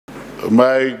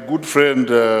My good friend,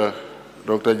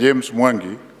 Dr. James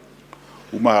Mwangi,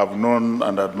 whom I have known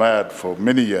and admired for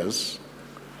many years,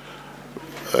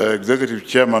 Executive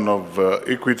Chairman of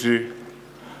Equity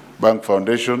Bank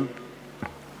Foundation,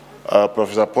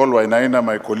 Professor Paul Wainaina,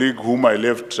 my colleague whom I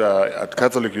left at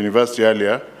Catholic University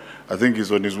earlier, I think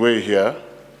he's on his way here,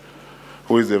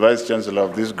 who is the Vice Chancellor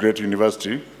of this great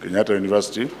university, Kenyatta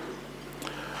University,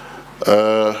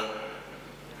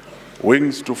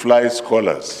 Wings to Fly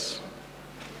scholars,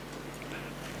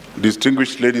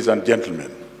 distinguished ladies and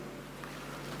gentlemen.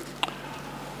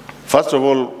 First of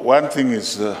all, one thing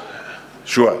is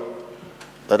sure,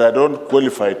 that I don't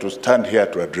qualify to stand here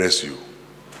to address you.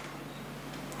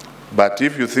 But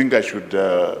if you think I should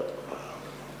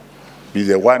be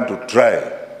the one to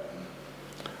try,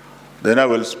 then I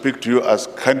will speak to you as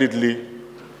candidly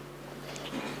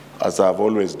as I've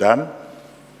always done.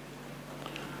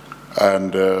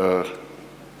 And the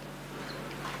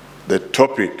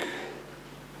topic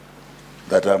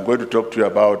that I'm going to talk to you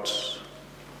about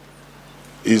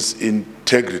is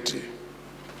integrity.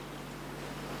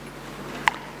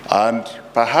 And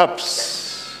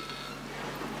perhaps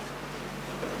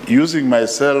using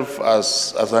myself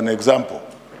as an example.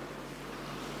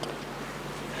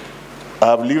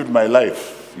 I've lived my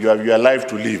life. You have your life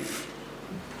to live.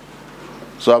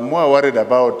 So I'm more worried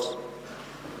about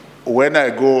when I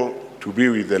go to be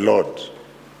with the Lord,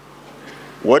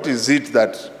 what is it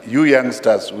that you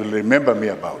youngsters will remember me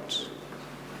about?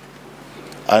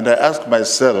 And I ask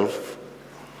myself,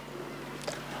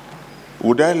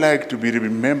 would I like to be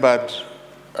remembered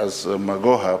as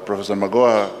Magoha, Professor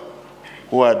Magoha,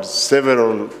 who had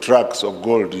several trucks of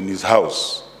gold in his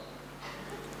house?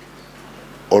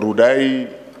 Or would I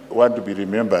want to be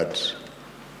remembered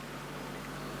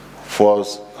for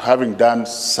having done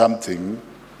something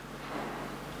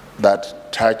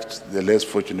that touched the less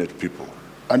fortunate people?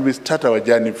 And we start our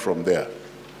journey from there.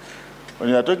 When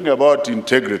you are talking about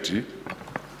integrity,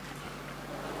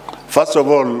 first of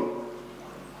all,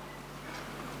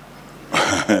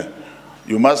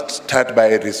 you must start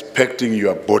by respecting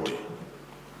your body,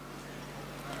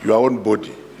 your own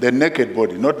body, the naked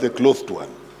body, not the clothed one.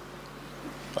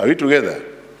 Are we together?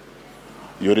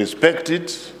 You respect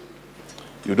it,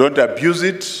 you don't abuse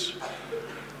it,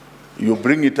 you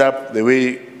bring it up the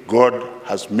way God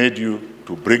has made you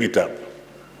to bring it up.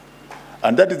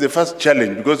 And that is the first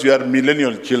challenge, because you are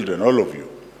millennial children, all of you.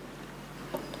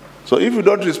 So if you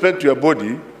don't respect your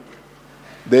body,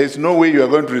 there is no way you are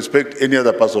going to respect any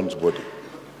other person's body.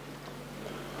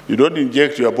 You don't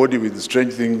inject your body with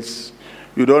strange things.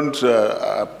 You don't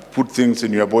put things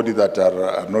in your body that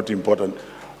are not important.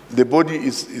 The body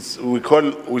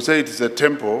we say it is a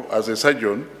temple. As a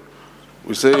surgeon,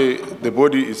 we say the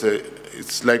body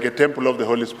it's like a temple of the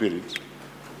Holy Spirit.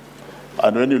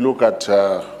 And when you look at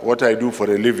what I do for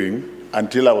a living,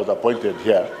 until I was appointed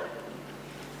here,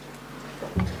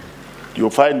 you'll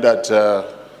find that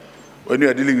when you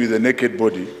are dealing with a naked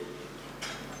body,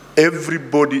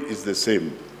 everybody is the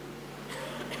same,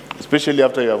 especially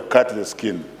after you have cut the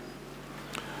skin.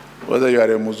 Whether you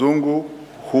are a Muzungu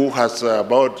who has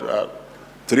about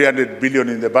 300 billion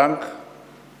in the bank,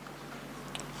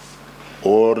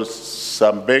 or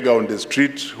some beggar on the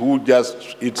street who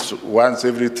just eats once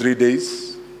every 3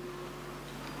 days,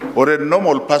 or a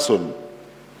normal person,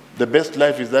 the best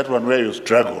life is that one where you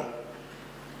struggle.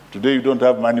 Today you don't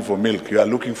have money for milk, you are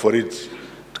looking for it.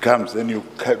 It comes, then you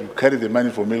carry the money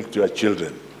for milk to your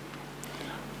children.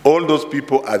 All those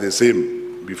people are the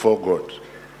same before God.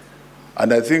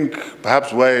 And I think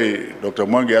perhaps why Dr.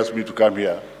 Mwangi asked me to come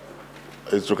here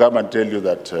is to come and tell you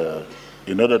that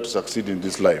in order to succeed in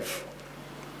this life,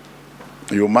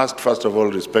 you must first of all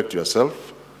respect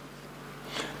yourself.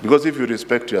 Because if you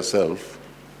respect yourself,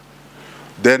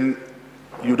 then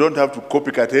you don't have to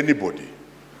copycat anybody.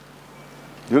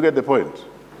 You get the point?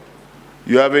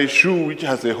 You have a shoe which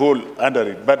has a hole under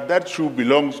it, but that shoe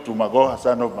belongs to Magoha,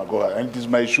 son of Magoha, and it is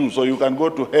my shoe, so you can go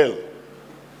to hell.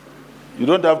 You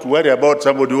don't have to worry about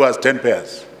somebody who has 10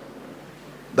 pairs.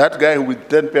 That guy with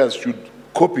 10 pairs should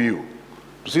copy you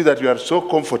to see that you are so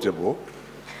comfortable.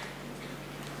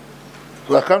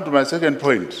 So I come to my second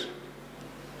point.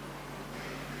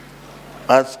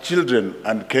 As children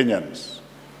and Kenyans,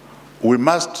 we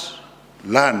must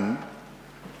learn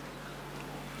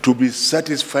to be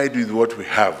satisfied with what we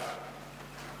have.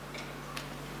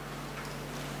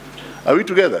 Are we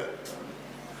together?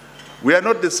 We are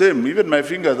not the same. Even my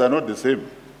fingers are not the same.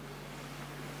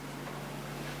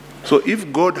 So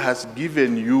if God has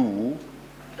given you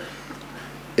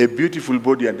a beautiful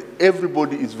body, and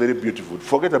everybody is very beautiful,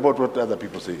 forget about what other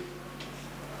people say.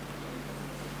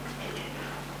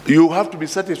 You have to be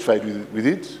satisfied with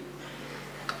it.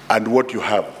 and what you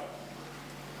have.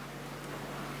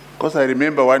 Because I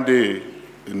remember one day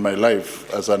in my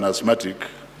life as an asthmatic,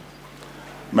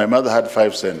 my mother had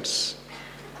 5 cents.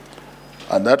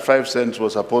 And that 5 cents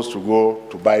was supposed to go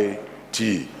to buy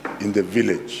tea in the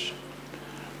village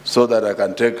so that I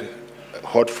can take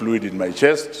hot fluid in my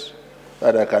chest,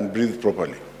 that I can breathe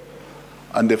properly.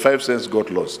 And the 5 cents got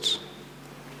lost.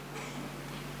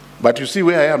 But you see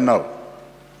where I am now.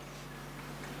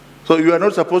 So you are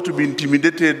not supposed to be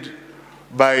intimidated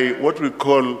by what we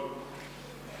call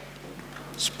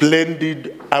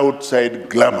splendid outside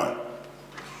glamour.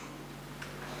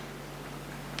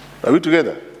 Are we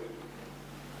together?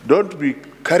 Don't be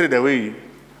carried away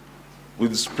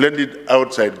with splendid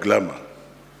outside glamour.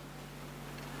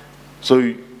 So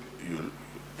you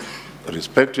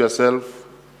respect yourself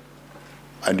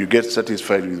and you get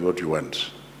satisfied with what you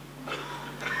want.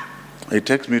 It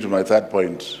takes me to my third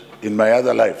point. In my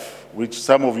other life, which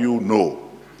some of you know,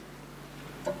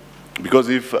 because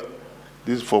if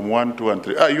this is from 1, 2, and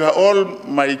 3, you are all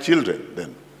my children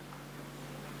then.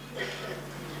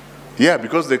 Yeah,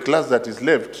 because the class that is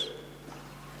left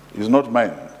is not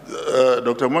mine.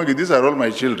 Dr. Mwangi, these are all my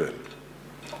children.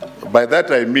 By that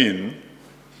I mean,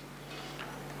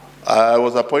 I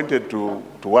was appointed to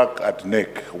work at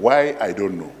NEC. Why, I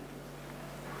don't know.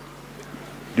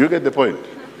 Do you get the point?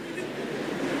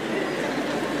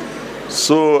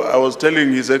 So I was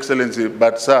telling His Excellency,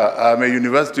 but sir, I'm a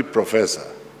university professor.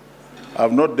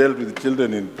 I've not dealt with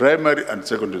children in primary and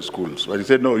secondary schools. But he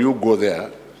said, no, you go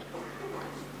there.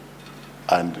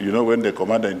 And you know, when the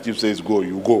commander-in-chief says go,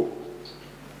 you go.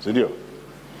 Senor.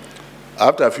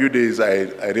 After a few days, I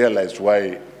realized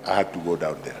why I had to go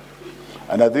down there.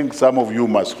 And I think some of you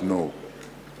must know,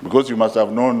 because you must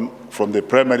have known from the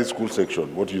primary school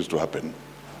section what used to happen.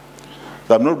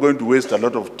 So I'm not going to waste a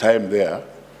lot of time there,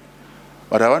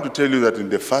 but I want to tell you that in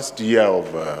the first year of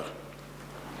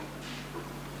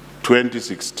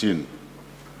 2016,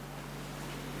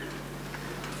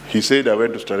 he said, I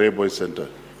went to Starehe Boys Center.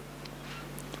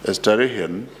 A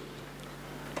Starehean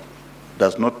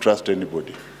does not trust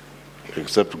anybody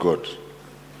except God,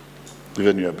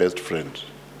 even your best friend.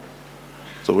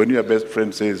 So when your best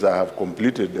friend says, I have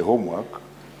completed the homework,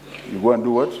 you go and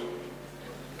do what?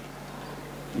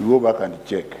 You go back and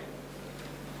check.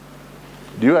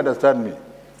 Do you understand me?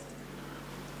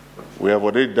 We have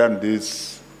already done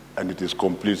this and it is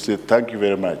complete. Say, thank you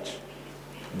very much.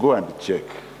 Go and check.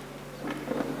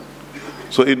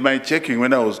 So in my checking,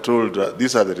 when I was told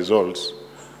these are the results,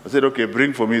 I said, okay,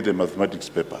 bring for me the mathematics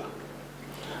paper.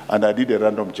 And I did a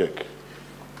random check.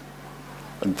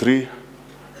 And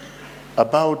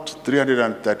about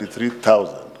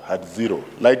 333,000 had zero,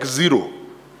 like zero.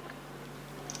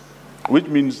 Which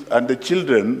means, and the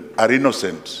children are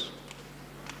innocent.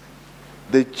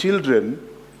 The children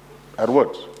are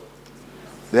what?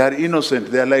 They are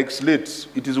innocent, they are like slates.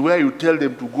 It is where you tell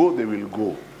them to go, they will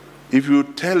go. If you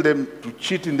tell them to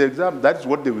cheat in the exam, that's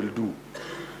what they will do.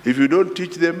 If you don't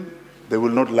teach them, they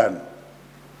will not learn.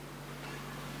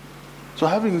 So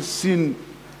having seen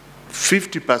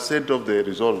 50% of the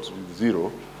results with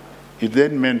zero, it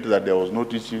then meant that there was no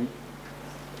teaching.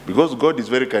 Because God is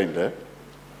very kind, eh?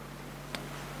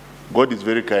 God is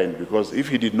very kind, because if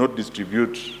he did not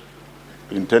distribute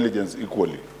intelligence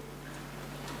equally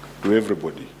to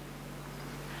everybody,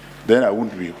 then I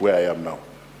wouldn't be where I am now.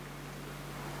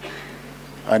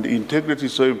 And integrity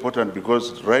is so important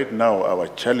because right now our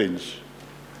challenge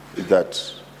is that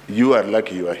you are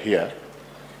lucky you are here.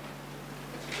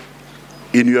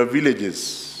 In your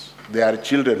villages, there are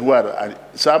children who are,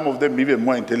 some of them even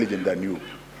more intelligent than you.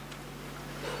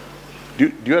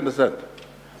 Do you understand?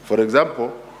 For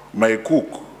example, my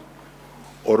cook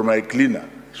or my cleaner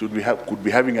could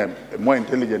be having a more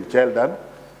intelligent child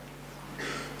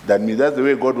than me. That's the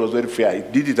way God was very fair. He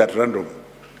did it at random.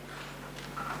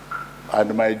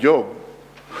 And my job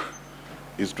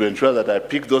is to ensure that I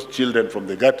pick those children from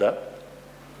the gutter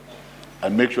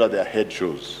and make sure their head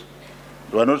shows.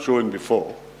 They were not showing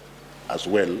before as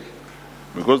well,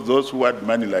 because those who had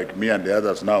money like me and the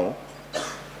others now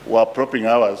were propping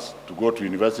ours to go to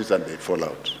universities and they fall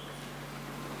out.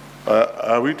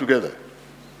 Are we together?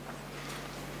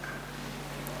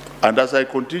 And as I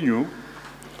continue,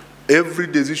 every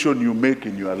decision you make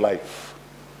in your life,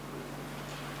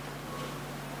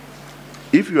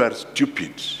 if you are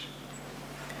stupid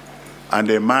and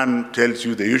a man tells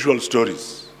you the usual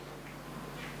stories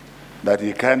that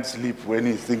he can't sleep when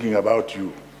he's thinking about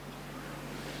you,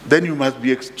 then you must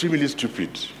be extremely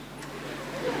stupid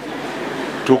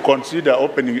to consider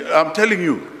opening. I'm telling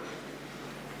you,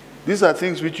 these are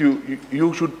things which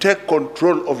you should take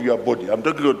control of your body. I'm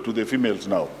talking to the females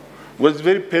now. It was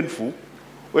very painful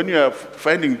when you are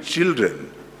finding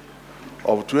children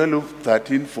of 12,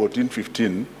 13, 14,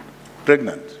 15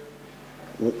 pregnant,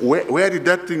 where did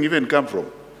that thing even come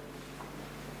from?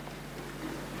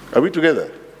 Are we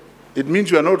together? It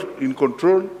means you are not in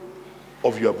control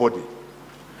of your body.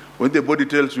 When the body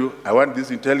tells you, I want this,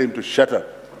 you tell him to shut up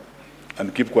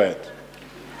and keep quiet.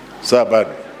 So bad.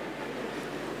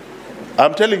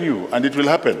 I'm telling you, and it will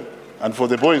happen. And for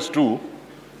the boys too,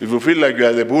 if you feel like you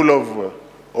are the bull of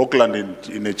Auckland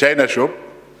in a China shop,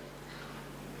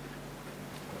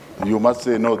 you must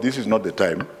say, no, this is not the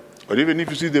time. Or even if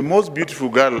you see the most beautiful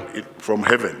girl from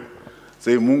heaven,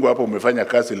 say, Mungu hapo umefanya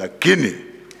kazi lakini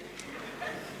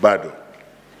bado.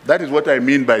 That is what I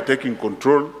mean by taking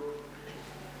control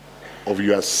of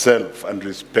yourself and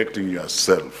respecting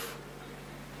yourself.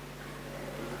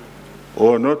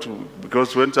 Or not,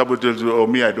 because when somebody tells you, oh,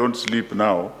 me, I don't sleep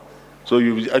now, so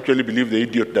you actually believe the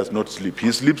idiot does not sleep.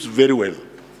 He sleeps very well.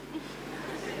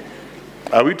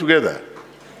 Are we together?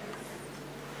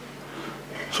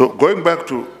 So going back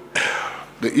to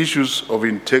the issues of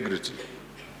integrity.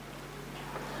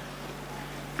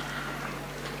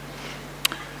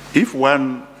 If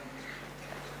one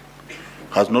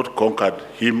has not conquered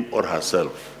him or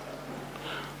herself,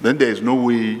 then there is no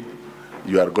way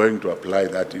you are going to apply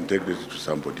that integrity to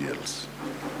somebody else.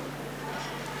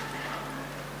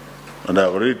 And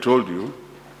I've already told you,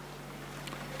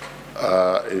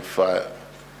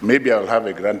 maybe I'll have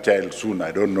a grandchild soon,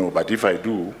 I don't know, but if I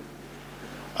do,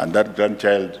 and that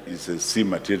grandchild is a C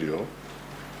material,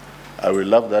 I will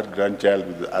love that grandchild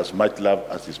with as much love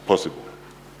as is possible.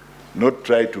 Not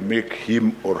try to make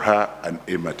him or her an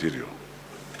A material.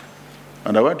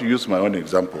 And I want to use my own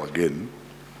example again.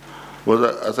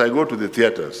 Because as I go to the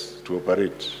theaters to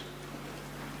operate,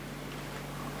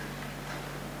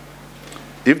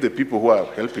 if the people who are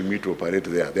helping me to operate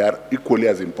there, they are equally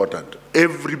as important.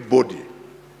 Everybody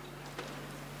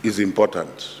is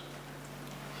important.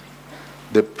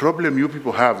 The problem you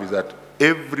people have is that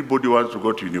everybody wants to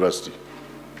go to university.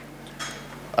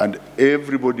 And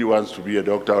everybody wants to be a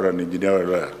doctor or an engineer or a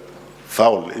lawyer.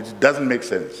 Foul. It doesn't make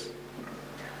sense.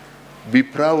 Be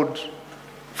proud.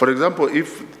 For example,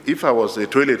 if I was a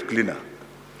toilet cleaner,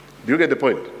 do you get the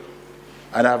point?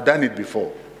 And I've done it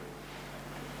before.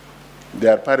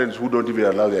 There are parents who don't even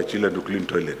allow their children to clean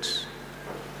toilets.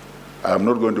 I'm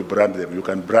not going to brand them. You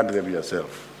can brand them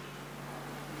yourself.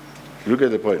 You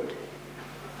get the point?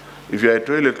 If you're a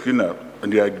toilet cleaner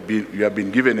and you have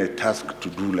been given a task to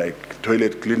do, like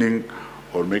toilet cleaning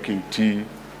or making tea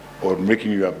or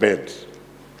making your bed,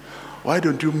 why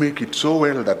don't you make it so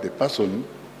well that the person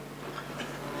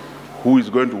who is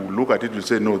going to look at it will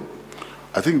say, no,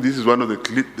 I think this is one of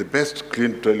the best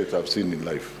clean toilets I've seen in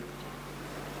life.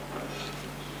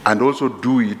 And also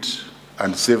do it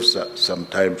and save some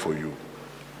time for you.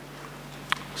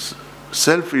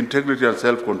 Self-integrity and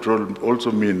self-control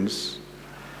also means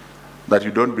that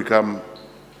you don't become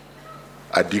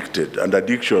addicted. And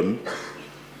addiction,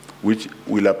 which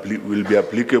will be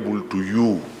applicable to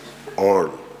you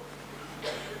all,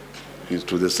 is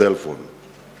to the cell phone.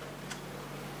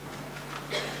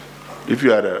 If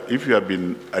you have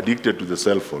been addicted to the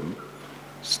cell phone,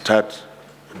 start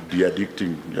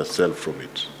de-addicting yourself from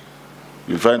it.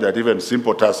 You'll find that even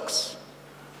simple tasks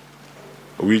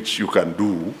which you can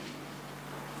do,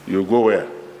 you go where?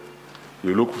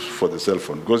 You look for the cell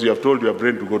phone, because you have told your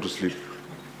brain to go to sleep.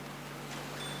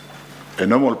 A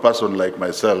normal person like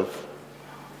myself,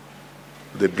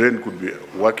 the brain could be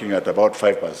working at about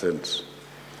 5%.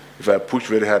 If I push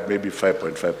very hard, maybe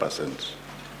 5.5%.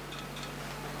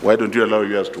 Why don't you allow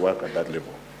yours to work at that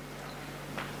level?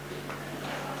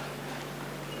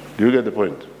 Do you get the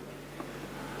point?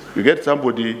 You get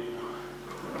somebody,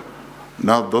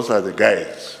 now those are the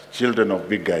guys, children of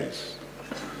big guys.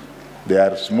 They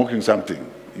are smoking something.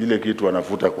 Ile kitu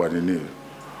wanafuta kwa nini?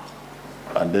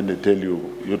 And then they tell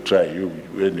you, you try, you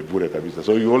ni bure kabisa.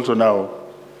 So you also now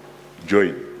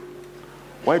join.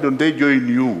 Why don't they join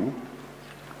you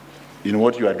in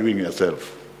what you are doing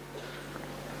yourself?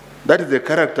 That is the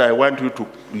character I want you to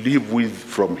live with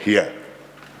from here.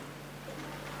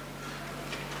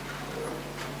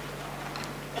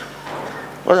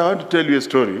 Well, I want to tell you a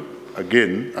story.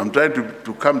 Again, I'm trying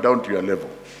to come down to your level.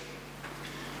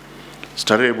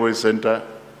 Starehe Boys Center,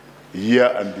 year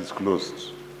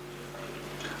undisclosed.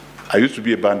 I used to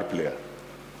be a band player.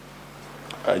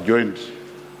 I joined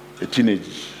a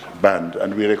teenage band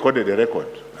and we recorded a record.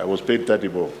 I was paid 30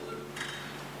 bob.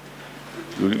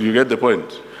 You get the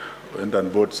point? Went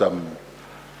and bought some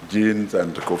jeans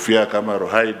and kofia, camera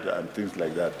hide and things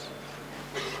like that.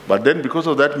 But then because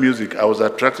of that music, I was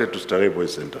attracted to Starehe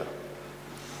Boys Center.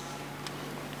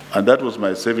 And that was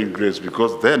my saving grace,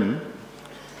 because then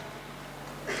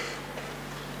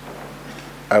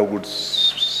I would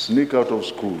sneak out of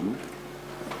school,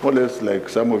 more or less like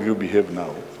some of you behave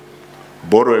now,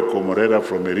 borrow a comorera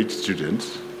from a rich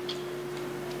student,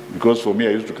 because for me,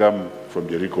 I used to come from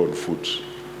Jericho on foot,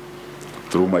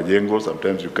 through Majengo.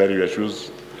 Sometimes you carry your shoes.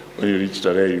 When you reach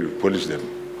Tare, you polish them.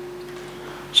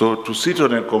 So to sit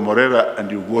on a comorera and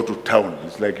you go to town,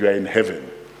 it's like you are in heaven.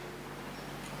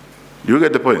 Do you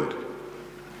get the point?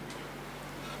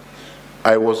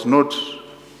 I was not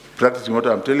practicing what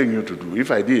I'm telling you to do.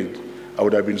 If I did, I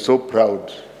would have been so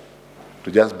proud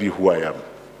to just be who I am.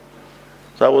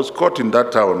 So I was caught in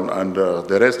that town, and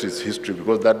the rest is history,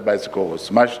 because that bicycle was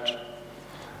smashed,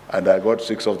 and I got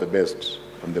 6 of the best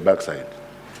on the backside.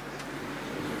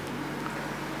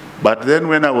 But then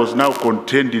when I was now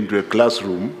contained into a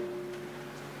classroom,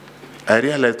 I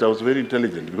realized I was very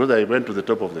intelligent, because I went to the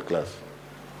top of the class.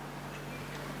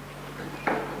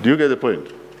 Do you get the point?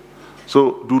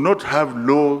 So do not have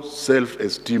low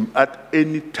self-esteem at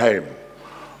any time.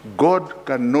 God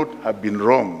cannot have been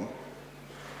wrong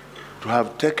to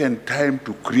have taken time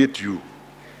to create you.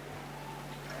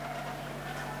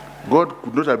 God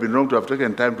could not have been wrong to have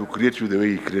taken time to create you the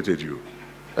way he created you.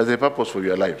 There's a purpose for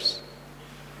your lives.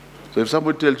 So if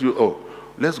somebody tells you, oh,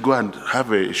 let's go and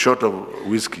have a shot of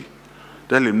whiskey,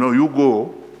 tell him, no, you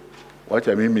go,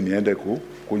 wacha mimi niende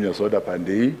kunywa soda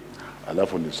pandei,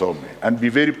 alafu nisome, and be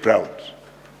very proud.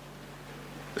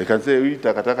 They can say, "Ui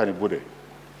takataka ni bure."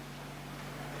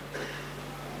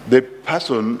 The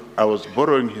person, I was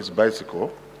borrowing his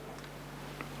bicycle,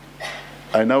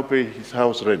 I now pay his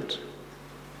house rent.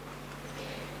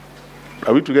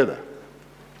 Are we together?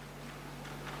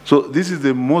 So this is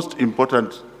the most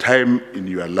important time in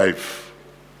your life,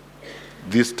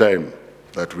 this time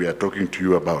that we are talking to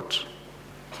you about.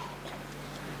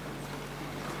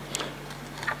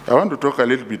 I want to talk a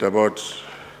little bit about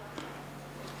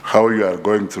how you are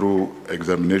going through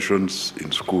examinations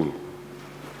in school.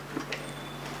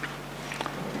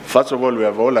 First of all, we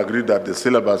have all agreed that the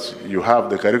syllabus you have,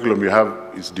 the curriculum you have,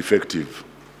 is defective.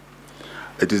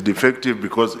 It is defective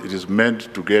because it is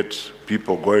meant to get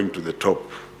people going to the top,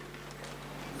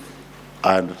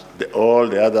 and all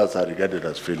the others are regarded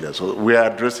as failures. So we are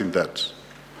addressing that.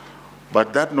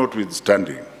 But that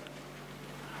notwithstanding,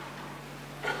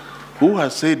 who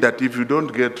has said that if you don't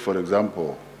get, for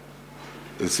example,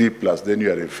 a C+, then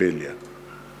you are a failure?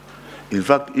 In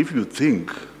fact, if you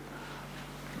think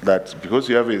that because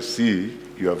you have a C,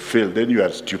 you have failed, then you are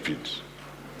stupid.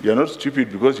 You are not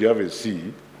stupid because you have a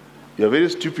C. You are very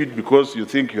stupid because you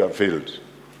think you have failed.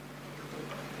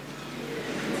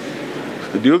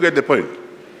 Do you get the point?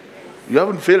 You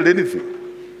haven't failed anything.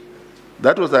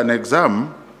 That was an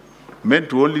exam meant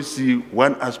to only see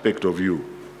one aspect of you.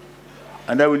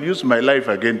 And I will use my life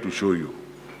again to show you.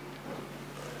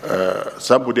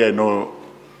 Somebody I know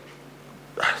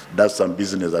does some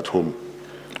business at home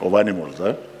of animals.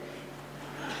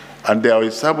 And there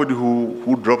is somebody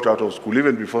who dropped out of school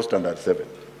even before standard 7.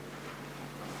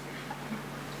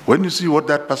 When you see what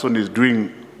that person is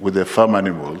doing with the farm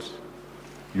animals,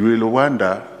 you will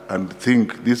wonder and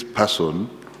think this person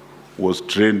was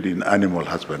trained in animal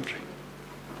husbandry.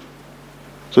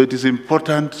 So it is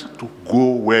important to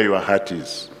go where your heart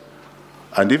is.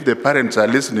 And if the parents are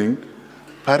listening,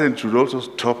 parents should also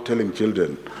stop telling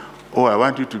children, oh, I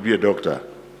want you to be a doctor.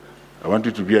 I want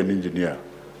you to be an engineer.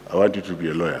 I want you to be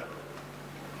a lawyer.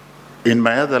 In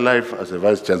my other life as a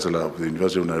vice chancellor of the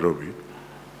University of Nairobi,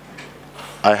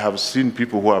 I have seen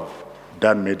people who have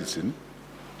done medicine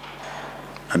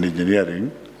and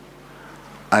engineering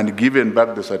and given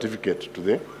back the certificate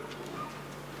to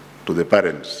the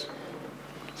parents.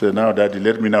 So now, Daddy,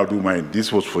 let me now do mine.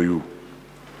 This was for you.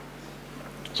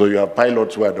 So you have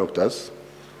pilots who are doctors.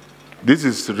 This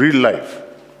is real life.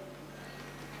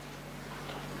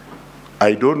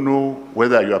 I don't know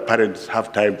whether your parents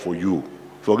have time for you.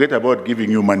 Forget about giving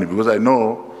you money, because I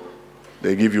know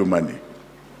they give you money.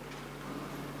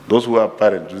 Those who are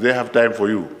parents, do they have time for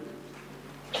you?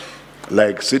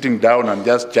 Like sitting down and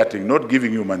just chatting, not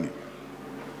giving you money.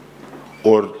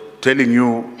 Or telling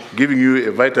you, giving you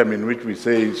a vitamin which we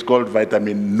say is called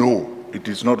vitamin no. It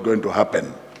is not going to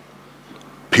happen.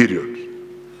 Period.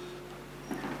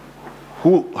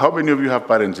 How many of you have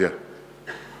parents here?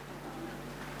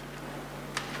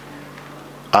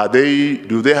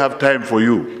 Do they have time for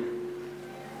you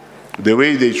the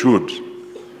way they should?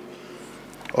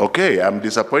 Okay, I'm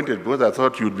disappointed because I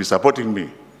thought you'd be supporting me.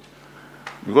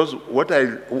 Because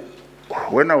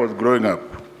when I was growing up,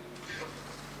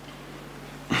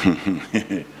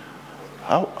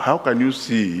 how can you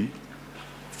see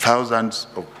thousands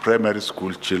of primary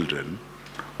school children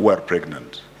who are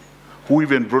pregnant. Who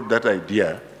even brought that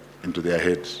idea into their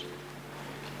heads?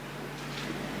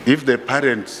 If the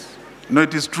parents, no,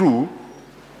 it is true,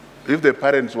 if the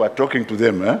parents were talking to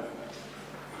them,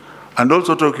 and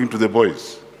also talking to the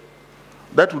boys,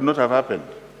 that would not have happened.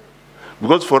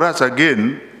 Because for us,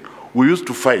 again, we used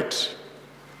to fight.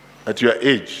 At your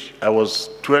age, I was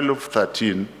 12,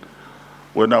 13,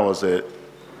 when I was a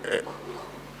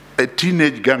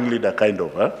teenage gang leader, kind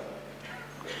of.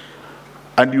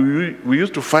 And we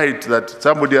used to fight that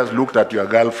somebody has looked at your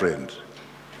girlfriend.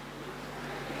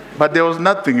 But there was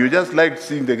nothing, you just liked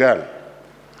seeing the girl.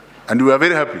 And we were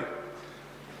very happy.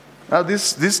 Now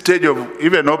this stage of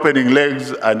even opening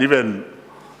legs and even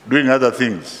doing other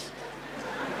things,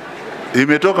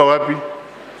 imetoka wapi?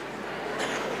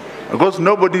 Because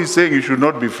nobody is saying you should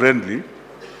not be friendly,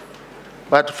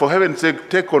 but for heaven's sake,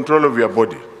 take control of your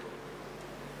body.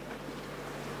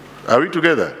 Are we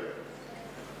together?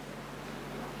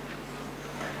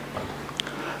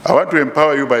 I want to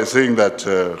empower you by saying that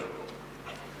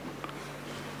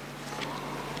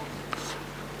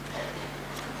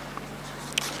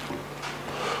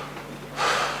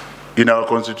in our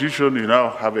Constitution, you now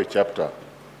have a chapter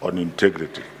on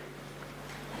integrity.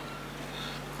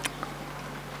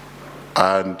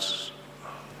 And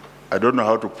I don't know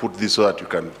how to put this so that you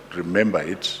can remember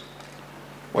it.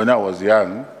 When I was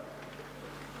young,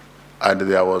 and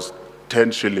there was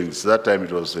 10 shillings, that time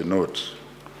it was a note,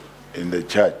 in the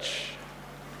church.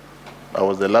 I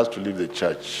was the last to leave the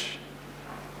church.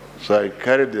 So I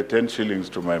carried the 10 shillings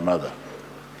to my mother.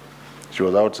 She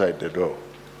was outside the door.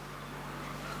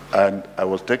 And I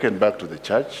was taken back to the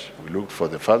church. We looked for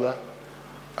the father,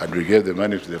 and we gave the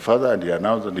money to the father, and he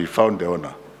announced and he found the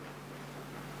owner.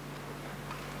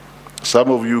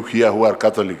 Some of you here who are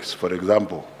Catholics, for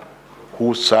example,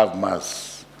 who serve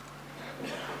Mass,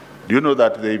 do you know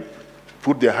that they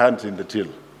put their hands in the till?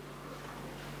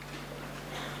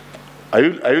 Are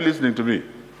you listening to me?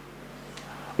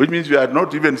 Which means you are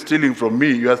not even stealing from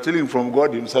me, you are stealing from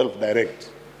God himself direct.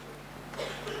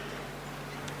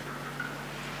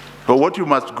 So what you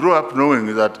must grow up knowing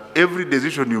is that every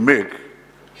decision you make,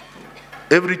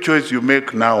 every choice you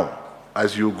make now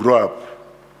as you grow up,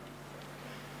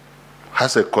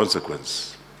 has a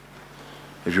consequence.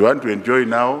 If you want to enjoy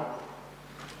now,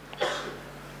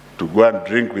 to go and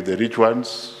drink with the rich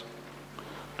ones,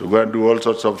 to go and do all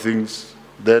sorts of things,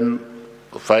 then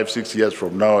 5, 6 years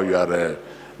from now you are a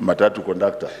matatu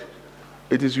conductor.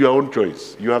 It is your own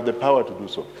choice. You have the power to do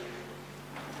so.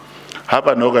 Have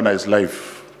an organized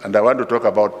life. And I want to talk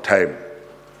about time.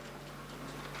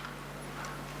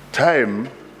 Time,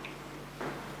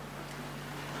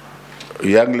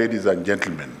 young ladies and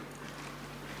gentlemen,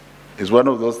 is one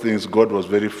of those things God was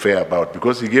very fair about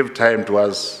because he gave time to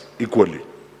us equally.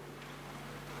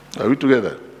 Are we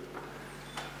together?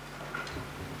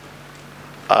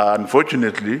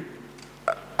 Unfortunately,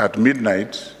 at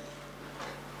midnight,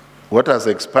 what has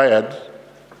expired,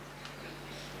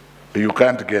 you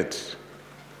can't get.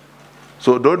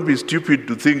 So don't be stupid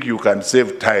to think you can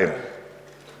save time.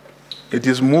 It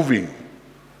is moving.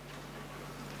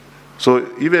 So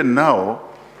even now,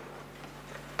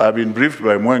 I've been briefed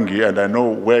by Mwangi and I know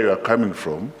where you are coming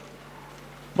from,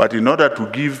 but in order to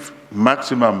give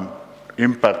maximum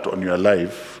impact on your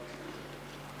life,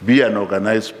 be an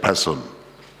organized person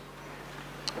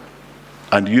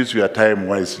and use your time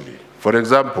wisely. For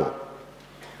example,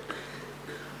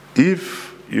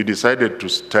 if you decided to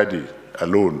study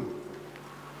alone,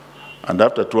 and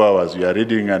after 2 hours you are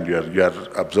reading and you are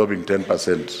absorbing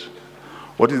 10%,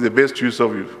 what is the best use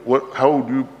of it? How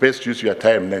would you best use your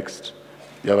time next?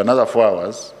 You have another 4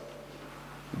 hours.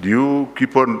 Do you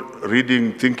keep on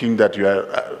reading thinking that you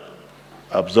are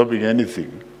absorbing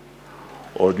anything?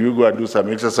 Or do you go and do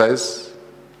some exercise?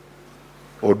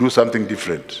 Or do something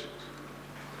different?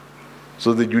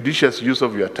 So the judicious use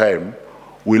of your time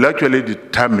will actually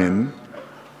determine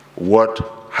what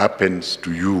happens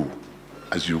to you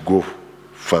as you go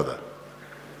further.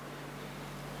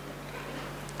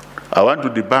 I want to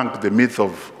debunk the myth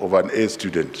of an A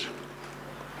student.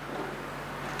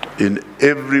 In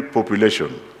every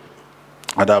population,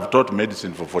 and I've taught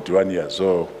medicine for 41 years,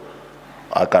 so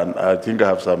I think I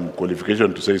have some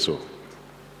qualification to say so.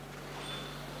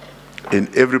 In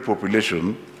every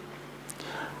population,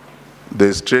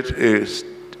 the straight A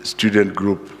student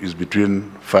group is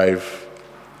between 5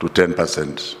 to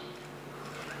 10%.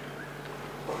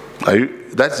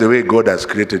 That's the way God has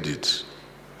created it.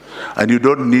 And you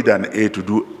don't need an A to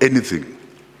do anything.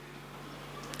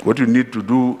 What you need to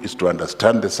do is to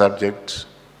understand the subject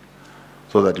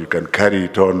so that you can carry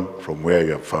it on from where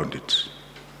you have found it.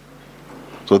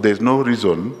 So there's no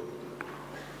reason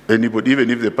anybody, even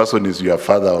if the person is your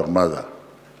father or mother,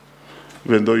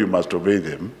 even though you must obey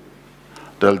them,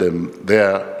 tell them,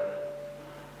 there,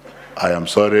 I am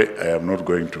sorry, I am not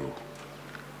going to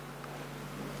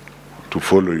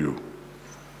follow you.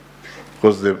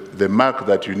 Because the mark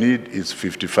that you need is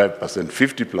 55%,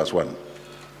 50 plus 1.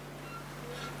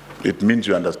 It means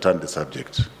you understand the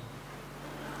subject.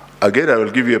 Again, I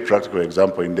will give you a practical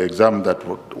example. In the exam that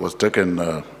was taken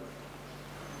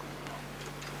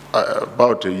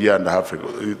about a year and a half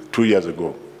ago, 2 years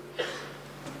ago,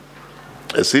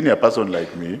 a senior person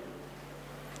like me,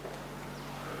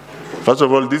 first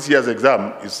of all, this year's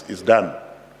exam is done.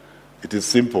 It is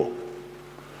simple.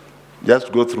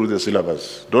 Just go through the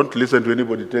syllabus. Don't listen to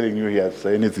anybody telling you he has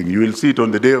anything. You will see it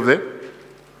on the day of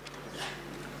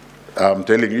I'm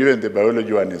telling you, even the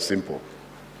biology one is simple.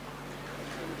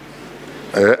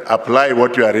 Apply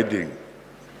what you are reading.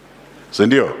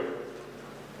 Sendio?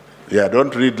 Yeah,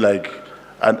 don't read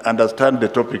and understand the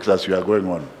topics as you are going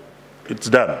on. It's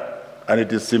done, and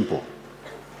it is simple.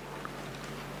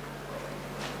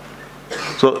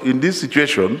 So in this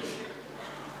situation,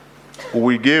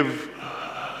 we gave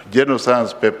general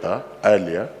science paper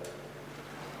earlier,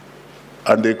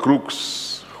 and the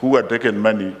crooks who had taken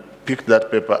money picked that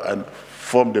paper and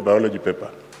formed the biology paper.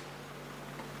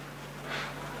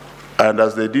 And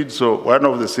as they did so, one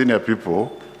of the senior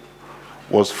people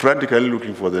was frantically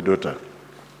looking for the daughter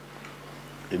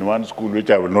in one school, which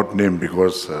I will not name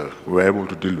because we were able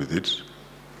to deal with it.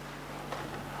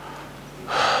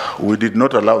 We did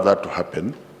not allow that to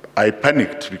happen. I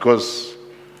panicked because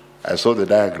I saw the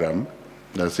diagram,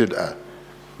 and I said,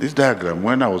 this diagram,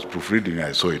 when I was proofreading,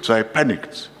 I saw it. So I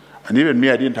panicked. And even me,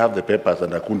 I didn't have the papers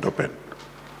and I couldn't open.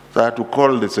 So I had to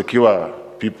call the secure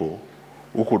people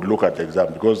who could look at the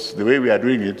exam, because the way we are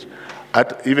doing it,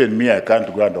 even me, I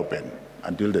can't go and open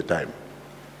until the time.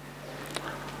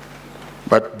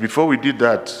 But before we did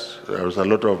that, there was a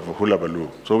lot of hula baloo.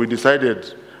 So we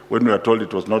decided, when we were told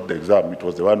it was not the exam, it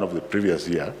was the one of the previous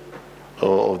year,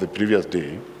 or of the previous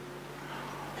day,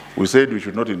 we said we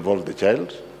should not involve the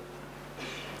child.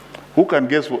 Who can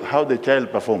guess how the child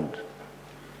performed?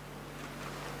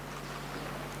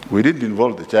 We didn't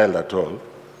involve the child at all.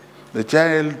 The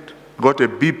child got a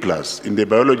B+ in the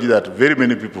biology that very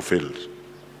many people failed.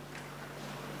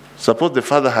 Suppose the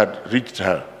father had reached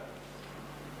her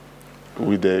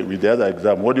with the other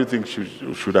exam, what do you think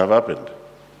should have happened?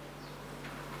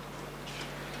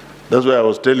 That's why I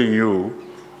was telling you,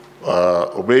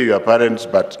 obey your parents,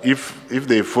 but if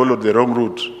they followed the wrong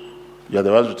route, you're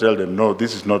the ones to tell them, no,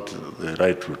 this is not the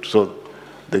right route. So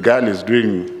the girl is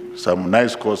doing some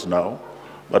nice course now,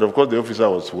 but of course the officer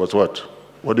was what?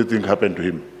 What do you think happened to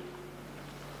him?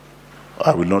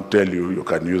 I will not tell you. You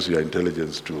can use your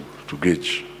intelligence to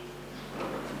gauge.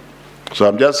 So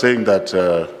I'm just saying that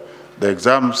the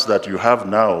exams that you have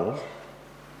now,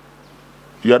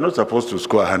 you are not supposed to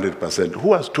score 100%.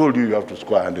 Who has told you you have to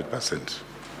score 100%?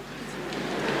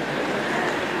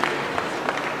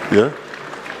 Yeah?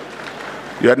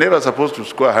 You are never supposed to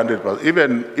score 100%.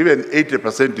 Even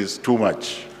 80% is too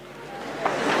much.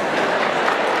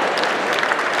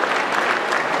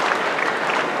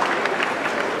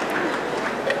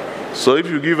 So if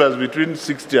you give us between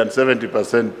 60 and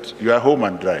 70%, you are home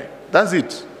and dry. That's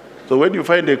it. So when you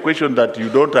find a question that you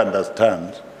don't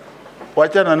understand,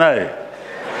 wachana nae.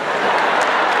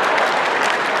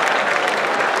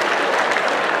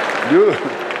 You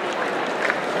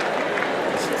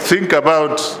think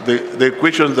about the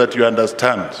questions that you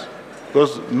understand,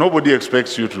 because nobody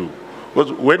expects you to.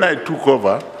 Because when I took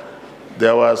over,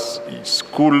 there was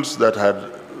schools that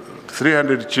had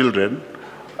 300 children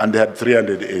and they had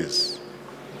 300 A's.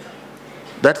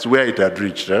 That's where it had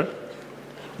reached.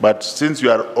 But since you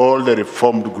are all the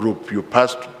reformed group, you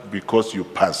passed because you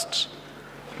passed.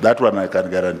 That one I can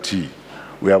guarantee.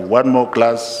 We have one more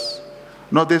class.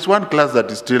 No, there's one class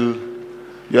that is still,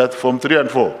 you have Form 3 and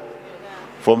 4.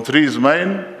 Form 3 is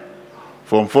mine,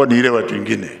 Form 4 ni ile watu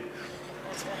wengine.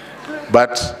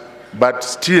 But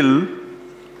still,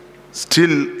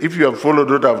 if you have followed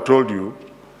what I've told you,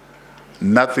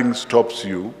 nothing stops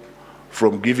you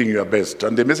from giving your best.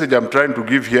 And the message I'm trying to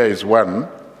give here is one,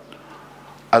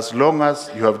 as long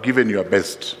as you have given your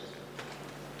best.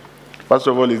 First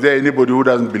of all, is there anybody who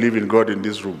doesn't believe in God in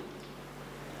this room?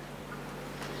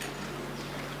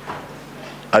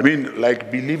 I mean,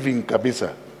 like believing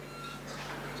kabisa.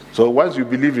 So once you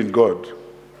believe in God,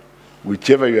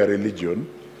 whichever your religion,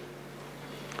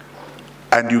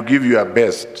 and you give your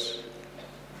best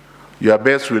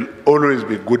will always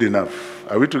be good enough.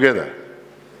 Are we together?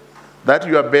 That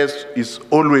your best is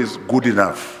always good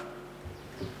enough.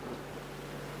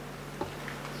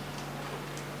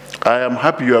 I am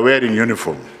happy you are wearing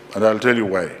uniform, and I'll tell you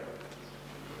why.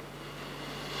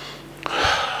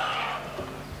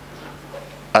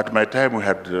 At my time, we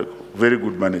had very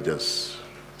good managers.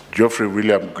 Geoffrey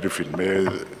William Griffin, may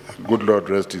good Lord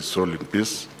rest his soul in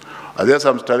peace. Are there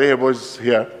some Starehe boys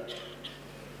here?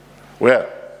 Where?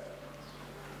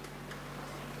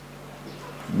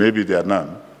 Maybe there are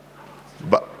none.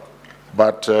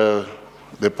 But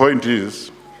the point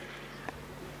is,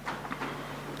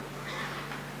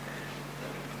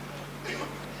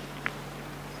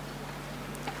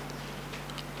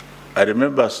 I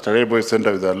remember Starehe Boys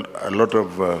Center with a lot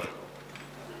of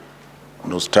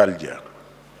nostalgia.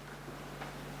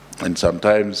 And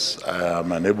sometimes I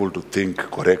am unable to think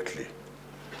correctly.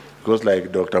 Because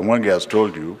like Dr. Mwangi has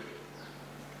told you,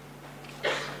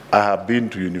 I have been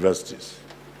to universities,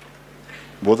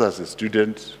 both as a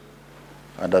student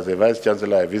and as a vice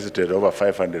chancellor. I visited over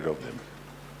 500 of them.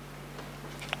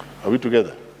 Are we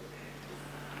together?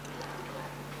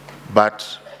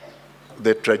 But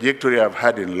the trajectory I've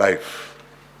had in life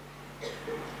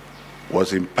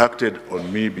was impacted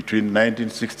on me between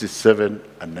 1967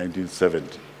 and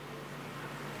 1970.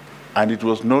 And it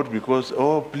was not because,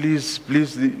 oh, please,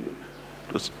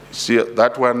 see,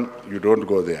 that one, you don't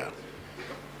go there.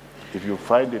 If you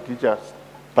find a teacher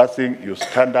passing, you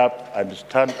stand up and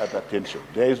stand at attention.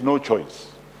 There is no choice.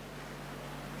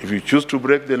 If you choose to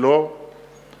break the law,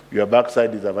 your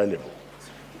backside is available.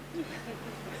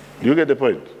 Do you get the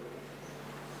point?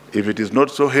 If it is not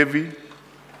so heavy,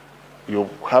 you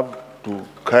have to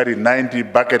carry 90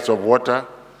 buckets of water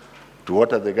to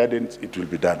water the gardens, it will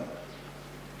be done.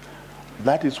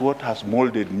 That is what has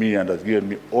molded me and has given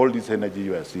me all this energy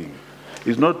you are seeing.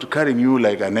 It's not carrying you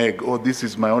like an egg, oh, this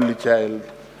is my only child,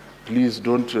 please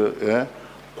don't,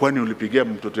 kwani ulipigia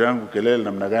mtoto yangu kelele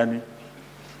namna gani?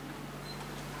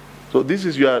 So this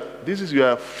is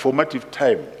your formative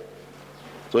time.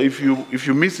 So if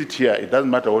you miss it here, it doesn't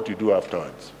matter what you do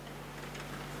afterwards.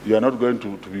 You are not going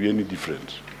to be any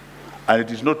different. And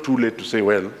it is not too late to say,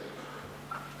 well,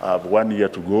 I have 1 year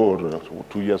to go or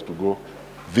 2 years to go.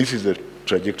 This is the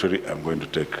trajectory I'm going to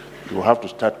take. You have to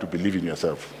start to believe in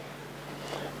yourself.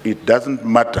 It doesn't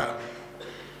matter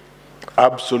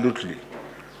absolutely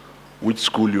which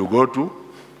school you go to.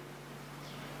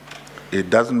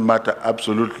 It doesn't matter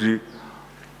absolutely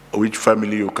which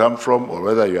family you come from or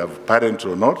whether you have parents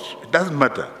or not. It doesn't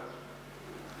matter.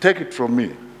 Take it from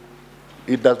me.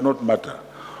 It does not matter.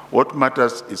 What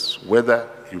matters is whether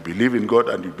you believe in God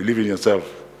and you believe in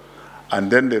yourself. And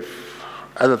then the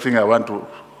other thing I want to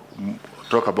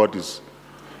talk about is,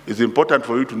 it's important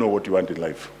for you to know what you want in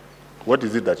life. What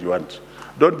is it that you want?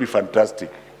 Don't be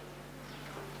fantastic.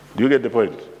 Do you get the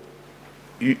point?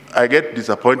 I get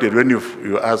disappointed when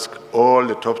you ask all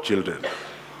the top children,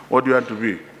 what do you want to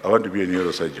be? I want to be a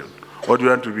neurosurgeon. What do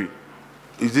you want to be?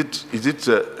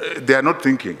 They are not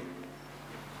thinking.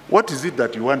 What is it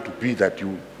that you want to be that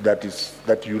you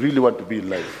really want to be in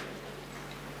life?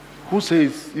 Who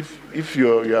says if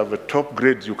you have a top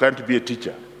grade, you can't be a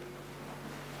teacher?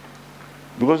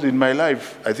 Because in my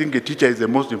life, I think a teacher is the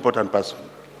most important person.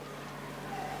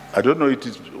 I don't know it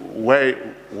is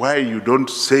why you don't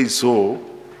say so,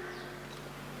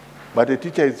 but a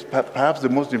teacher is perhaps the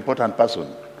most important person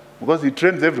because he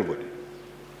trains everybody.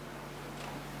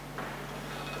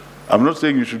 I'm not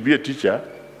saying you should be a teacher,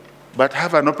 but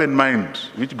have an open mind,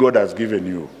 which God has given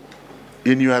you.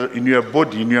 In your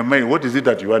body, in your mind, what is it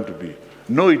that you want to be?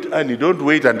 Know it early. Don't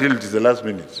wait until it is the last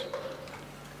minute.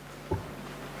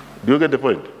 Do you get the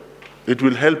point? It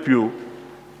will help you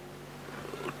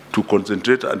to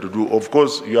concentrate and to do. Of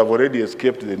course, you have already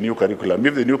escaped the new curriculum.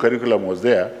 If the new curriculum was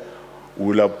there, we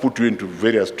will have put you into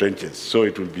various trenches, so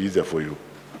it will be easier for you.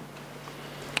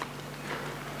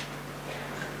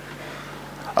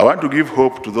 I want to give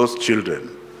hope to those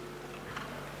children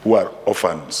who are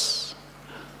orphans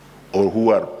or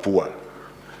who are poor.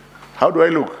 How do I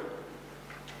look?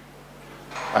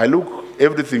 I look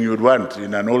everything you'd want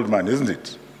in an old man, isn't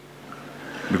it?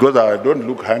 Because I don't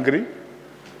look hungry.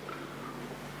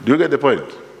 Do you get the point?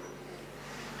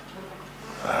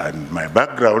 And my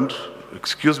background,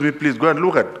 excuse me, please, go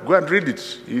and read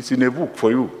it. It's in a book for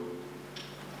you.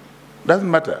 Doesn't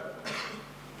matter.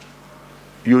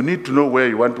 You need to know where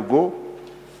you want to go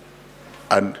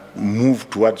and move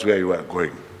towards where you are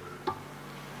going.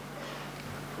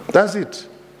 That's it.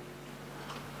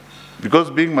 Because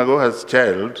being Magoha's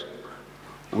child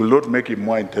will not make him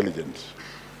more intelligent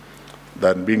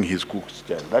than being his cook's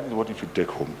child. That is what you should take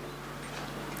home.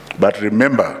 But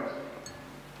remember,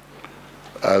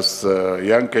 as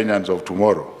young Kenyans of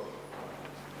tomorrow,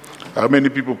 how many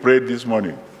people prayed this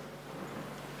morning?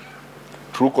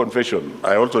 True confession,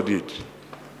 I also did.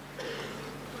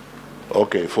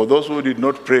 Okay, for those who did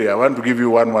not pray, I want to give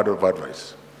you one word of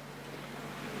advice.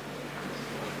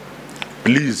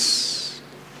 Please,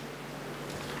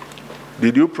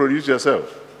 did you produce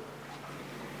yourself?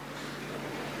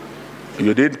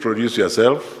 You didn't produce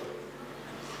yourself.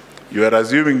 You are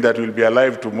assuming that you'll be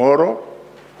alive tomorrow.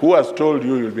 Who has told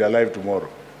you you'll be alive tomorrow?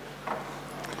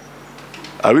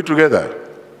 Are we together?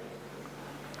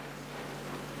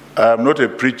 I am not a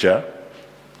preacher,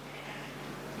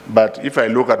 but if I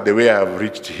look at the way I have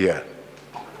reached here,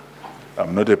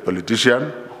 I'm not a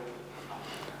politician,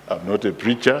 I'm not a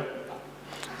preacher,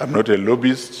 I'm not a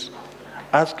lobbyist.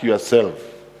 Ask yourself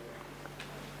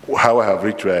how I have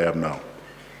reached where I am now.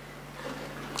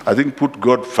 I think put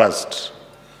God first.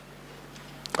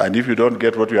 And if you don't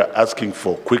get what you are asking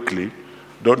for quickly,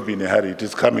 don't be in a hurry. It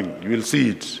is coming. You will see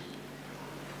it.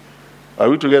 Are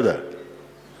we together?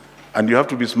 And you have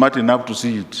to be smart enough to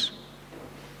see it.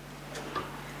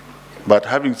 But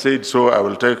having said so, I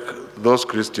will take those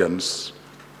Christians,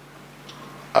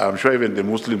 I'm sure even the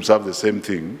Muslims have the same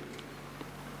thing.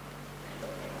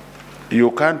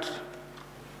 You can't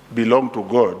belong to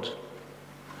God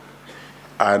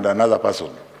and another person.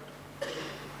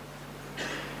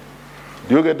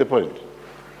 Do you get the point?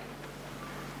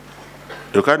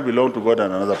 You can't belong to God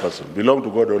and another person. Belong to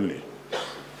God only,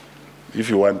 if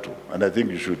you want to, and I think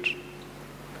you should.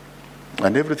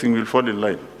 And everything will fall in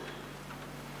line.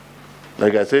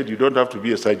 Like I said, you don't have to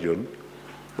be a surgeon,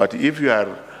 but if you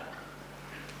are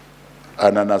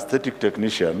an anesthetic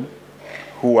technician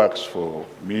who works for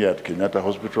me at Kenyatta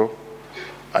Hospital,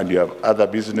 and you have other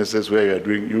businesses where you are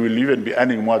doing, you will even be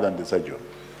earning more than the surgeon.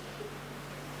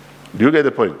 Do you get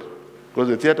the point? Because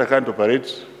the theater can't operate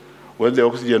when the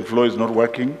oxygen flow is not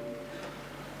working,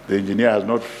 the engineer has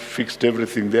not fixed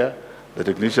everything there, the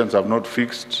technicians have not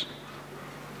fixed,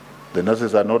 the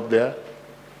nurses are not there.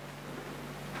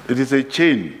 It is a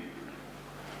chain.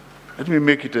 Let me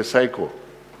make it a cycle.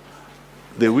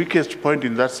 The weakest point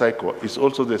in that cycle is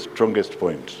also the strongest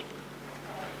point.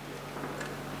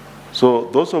 So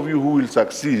those of you who will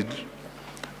succeed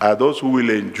are those who will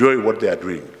enjoy what they are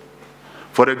doing.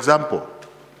 For example,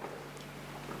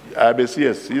 I'm a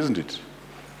CS, isn't it?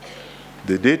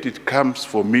 The date it comes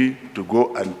for me to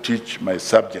go and teach my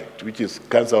subject, which is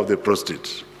cancer of the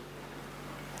prostate,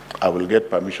 I will get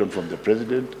permission from the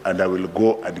president and I will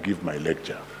go and give my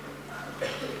lecture.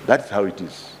 That's how it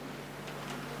is.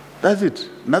 That's it.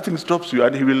 Nothing stops you,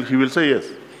 and he will say yes.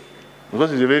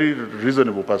 Because he's a very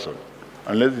reasonable person,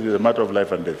 unless it is a matter of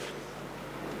life and death.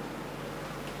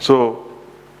 So,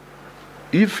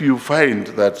 if you find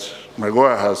that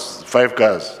Magoha has 5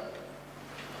 cars,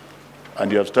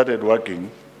 and you have started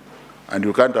working, and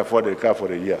you can't afford a car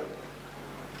for a year,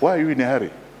 why are you in a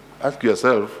hurry? Ask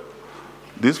yourself,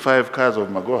 these 5 cars of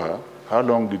Magoha, how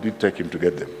long did it take him to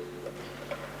get them?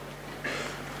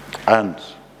 And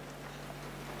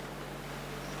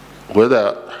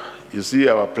whether you see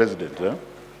our president,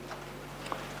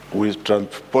 we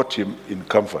transport him in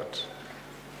comfort.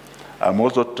 I'm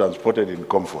also transported in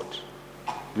comfort.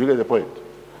 You get the point?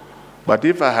 But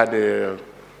if I had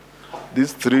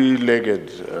this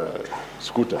 3-legged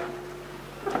scooter,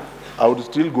 I would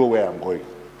still go where I'm going.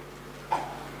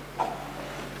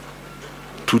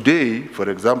 Today, for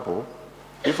example,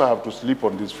 if I have to sleep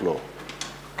on this floor,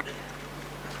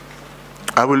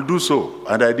 I will do so,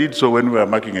 and I did so when we were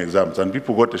marking exams, and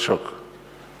people got a shock.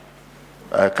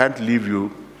 I can't leave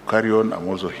you, carry on, I'm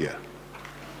also here.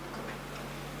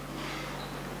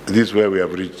 This is where we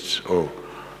have reached. Oh,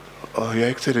 Your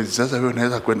Excellency, sasa wewe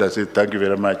unaweza kwenda say thank you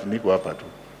very much, niko hapa tu.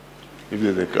 If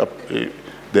there's a cup,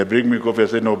 they bring me coffee, I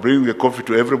say no, bring the coffee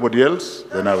to everybody else,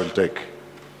 then I will take.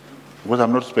 Because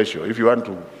I'm not special. If you want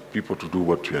people to do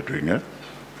what you are doing,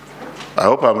 I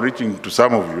hope I'm reaching to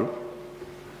some of you.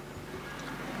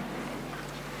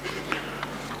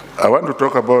 I want to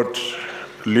talk about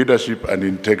leadership and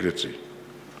integrity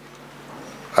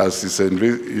as is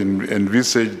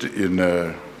envisaged in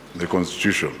the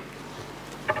Constitution.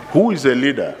 Who is a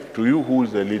leader? To you, who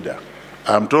is a leader?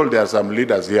 I'm told there are some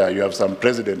leaders here. You have some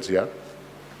presidents here.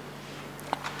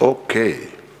 Okay.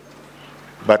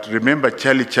 But remember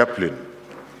Charlie Chaplin.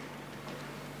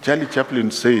 Charlie Chaplin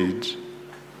said,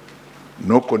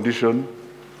 no condition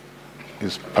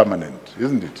is permanent,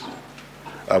 isn't it?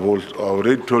 I've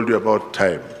already told you about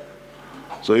time.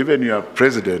 So even your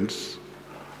presidents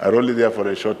are only there for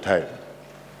a short time.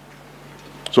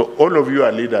 So all of you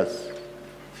are leaders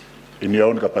in your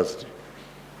own capacity.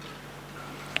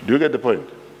 Do you get the point?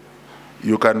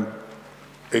 You can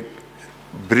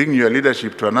bring your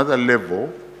leadership to another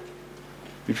level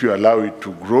if you allow it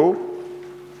to grow.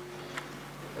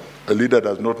 A leader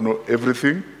does not know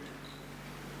everything.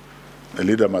 A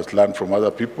leader must learn from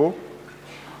other people,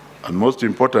 and most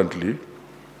importantly,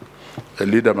 a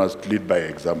leader must lead by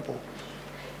example.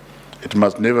 It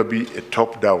must never be a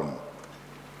top-down.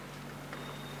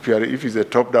 If it's a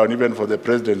top-down, even for the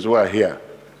presidents who are here,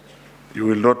 you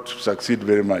will not succeed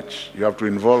very much. You have to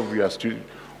involve your students.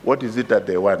 What is it that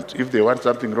they want? If they want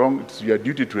something wrong, it's your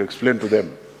duty to explain to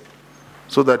them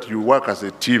so that you work as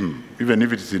a team, even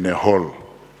if it is in a hall.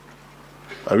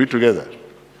 Are we together?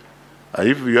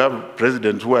 If you have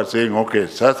presidents who are saying, okay,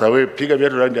 sasa we piga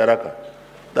viatu rangi haraka,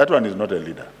 that one is not a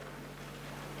leader.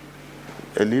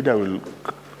 A leader will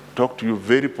talk to you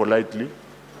very politely,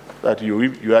 that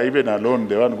you are even alone,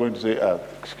 the one going to say,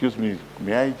 excuse me,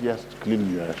 may I just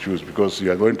clean your shoes because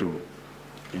you are going to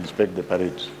inspect the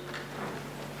parade.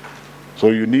 So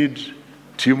you need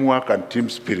teamwork and team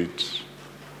spirit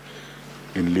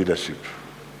in leadership.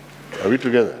 Are we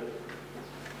together?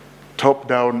 Top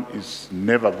down is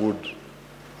never good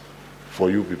for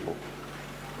you people.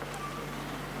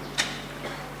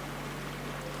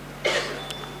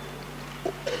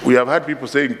 We have had people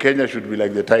saying Kenya should be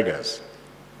like the tigers.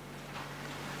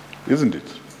 Isn't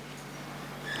it?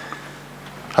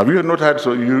 Have you not heard?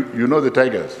 So you know the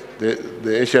tigers,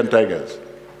 the Asian tigers.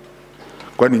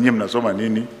 Kwani nyinyi mnasoma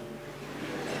nini?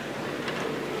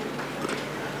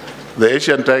 The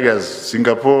Asian tigers,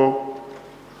 Singapore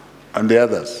and the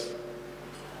others.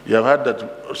 You have heard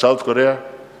that South Korea,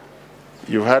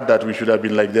 you've heard that we should have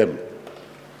been like them.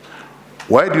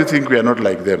 Why do you think we are not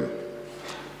like them?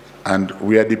 And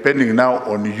we are depending now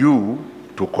on you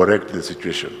to correct the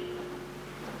situation.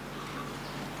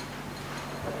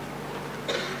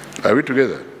 Are we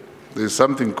together? There is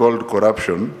something called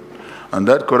corruption, and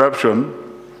that corruption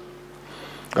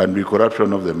can be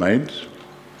corruption of the mind.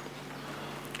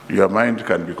 Your mind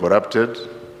can be corrupted.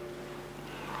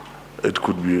 It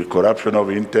could be corruption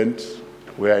of intent,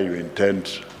 where you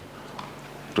intend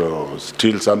to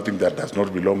steal something that does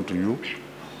not belong to you.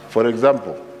 For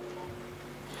example,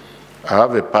 I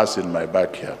have a purse in my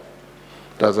back here.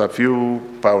 It has a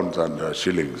few pounds and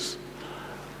shillings.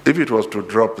 If it was to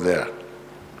drop there,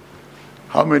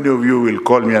 how many of you will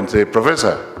call me and say,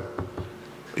 Professor,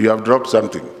 you have dropped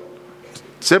something?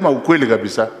 Sema ukweli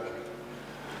kabisa.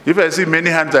 If I see many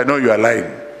hands, I know you are lying.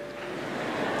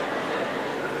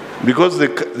 Because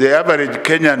the average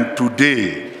Kenyan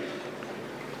today,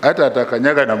 hata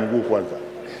atakanyaga na mguu kwanza.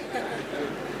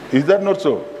 Is that not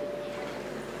so?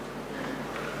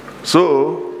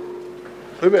 So,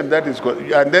 even that is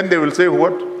good. And then they will say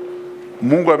what?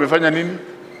 Mungu amefanya nini?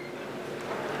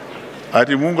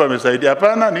 Ati Mungu amesaidia.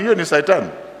 Hapana, hiyo ni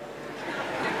Satan.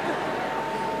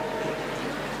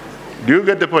 Do you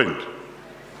get the point?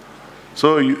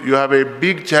 So you have a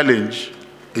big challenge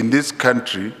in this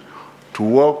country to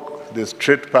walk the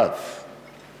straight path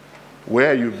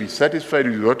where you be satisfied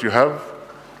with what you have,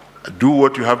 do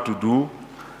what you have to do,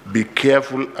 be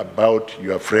careful about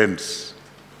your friends.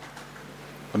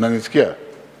 Unanisikia?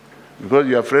 Because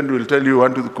your friend will tell you,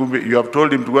 you have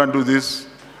told him to go and do this,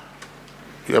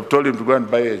 you have told him to go and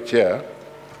buy a chair.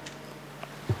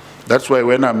 That's why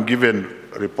when I'm given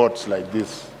reports like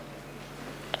this,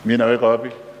 mi naweka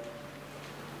wapi?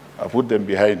 I put them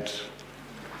behind.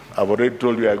 I've already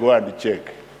told you, I go and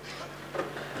check.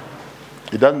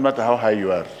 It doesn't matter how high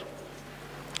you are.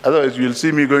 Otherwise, you'll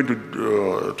see me going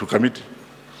to committee.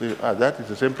 Say, that is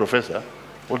the same professor.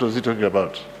 What was he talking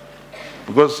about?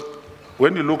 Because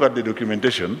when you look at the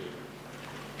documentation,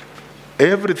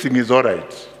 everything is all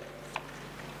right.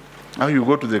 Now you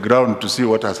go to the ground to see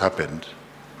what has happened.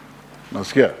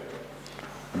 Nasikia?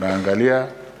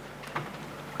 Naangalia,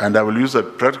 and I will use a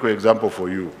practical example for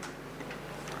you.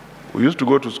 We used to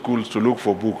go to schools to look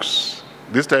for books.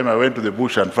 This time I went to the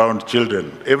bush and found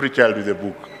children, every child with a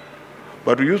book.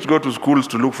 But we used to go to schools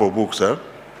to look for books. Huh?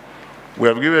 We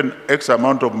have given X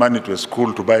amount of money to a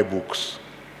school to buy books.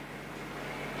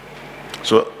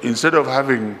 So instead of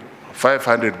having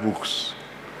 500 books,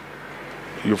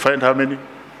 you find how many?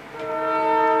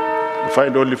 You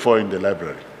find only 4 in the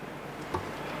library.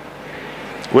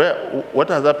 What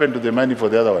has happened to the money for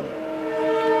the other one?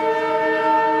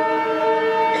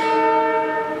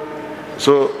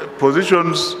 So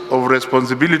positions of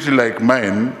responsibility like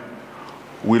mine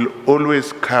will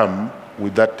always come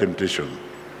with that temptation.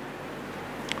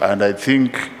 And I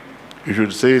think you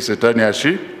should say, Setani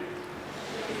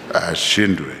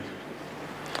ashindwe.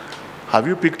 Have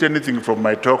you picked anything from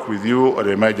my talk with you, or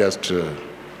am I just...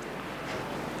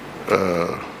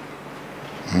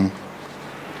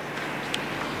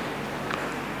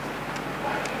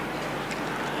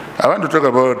 I want to talk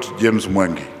about James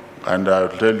Mwangi, and I'll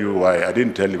tell you why. I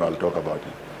didn't tell him I'll talk about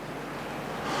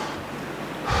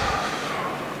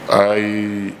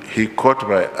he caught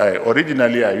my eye.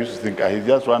 Originally, I used to think he's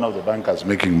just one of the bankers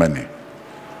making money.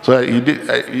 So he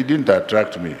didn't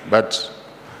attract me. But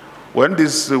when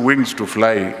these wings to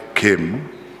fly came,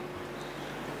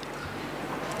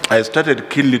 I started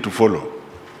keenly to follow.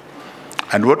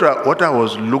 And what I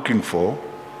was looking for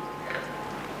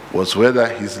was whether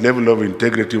his level of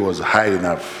integrity was high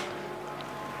enough.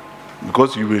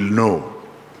 Because you will know.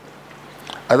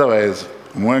 Otherwise,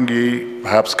 Mwangi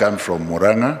perhaps comes from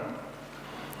Muranga,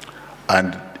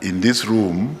 and in this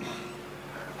room,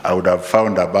 I would have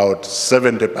found about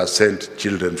 70%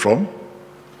 children from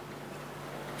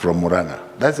Muranga.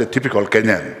 That's a typical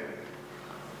Kenyan.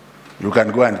 You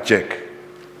can go and check.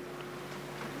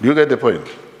 Do you get the point?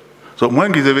 So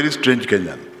Mwangi is a very strange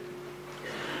Kenyan.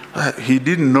 He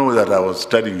didn't know that I was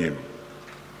studying him.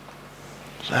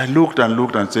 So I looked and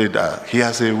looked and said, he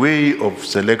has a way of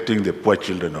selecting the poor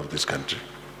children of this country.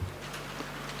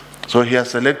 So he has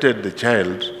selected the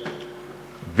child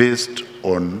based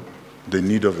on the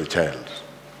need of the child,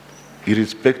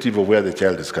 irrespective of where the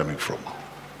child is coming from.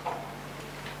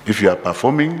 If you are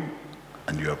performing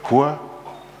and you are poor,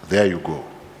 there you go.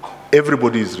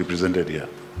 Everybody is represented here.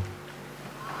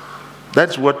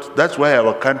 That's why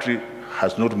our country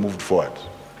has not moved forward.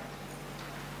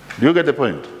 Do you get the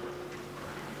point?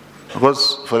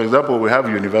 Because, for example, we have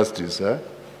universities,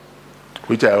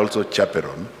 which I also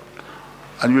chaperone,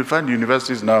 and you'll find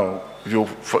universities now,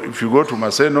 if you go to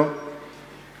Maseno,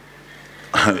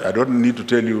 I don't need to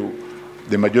tell you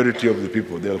the majority of the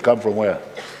people, they'll come from where?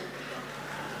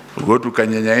 You go to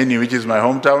Kanyanyaini, which is my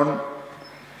hometown,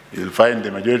 you'll find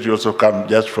the majority also come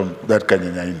just from that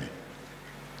Kanyanyaini.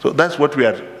 So that's what we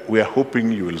are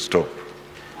hoping you will stop.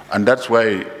 And that's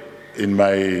why in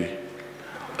my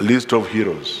list of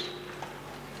heroes,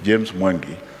 James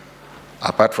Mwangi,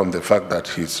 apart from the fact that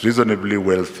he's reasonably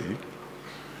wealthy,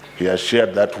 he has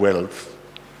shared that wealth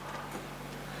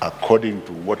according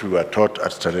to what we were taught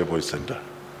at Starehe Boys Center,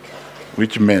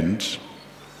 which meant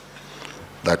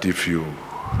that if you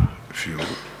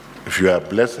are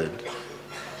blessed,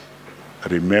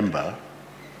 remember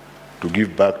to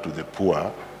give back to the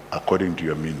poor according to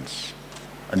your means.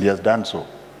 And he has done so.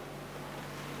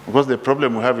 Because the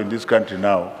problem we have in this country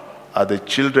now are the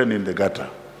children in the gutter,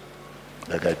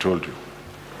 like I told you.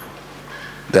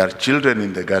 There are children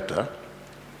in the gutter.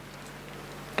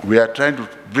 We are trying to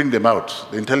bring them out,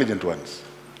 the intelligent ones,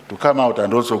 to come out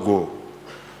and also go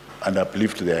and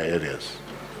uplift their areas.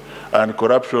 And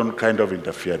corruption kind of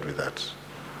interfered with that.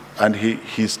 And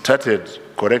he started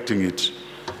correcting it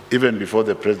even before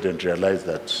the president realized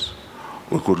that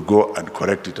we could go and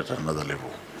correct it at another level.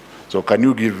 So can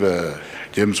you give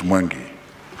James Mwangi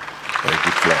a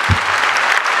good clap?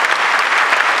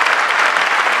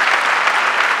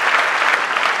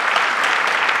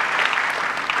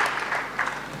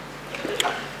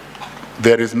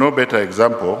 There is no better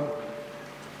example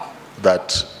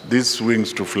that this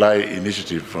Wings to Fly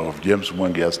initiative of James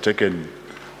Mwangi has taken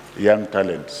young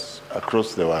talents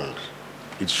across the world.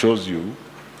 It shows you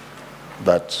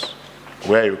that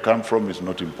where you come from is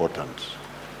not important.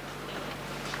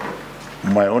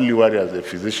 My only worry as a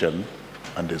physician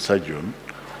and a surgeon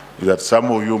is that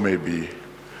some of you may be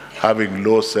having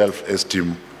low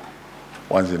self-esteem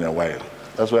once in a while.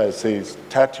 That's why I say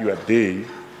start your day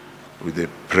with a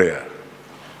prayer.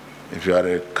 If you are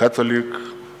a Catholic,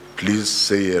 please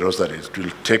say a rosary. It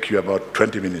will take you about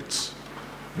 20 minutes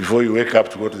before you wake up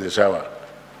to go to the shower.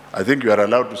 I think you are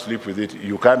allowed to sleep with it.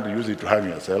 You can't use it to hang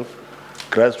yourself.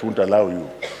 Christ won't allow you,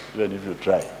 even if you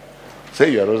try.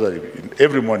 Say your rosary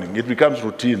every morning. It becomes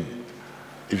routine.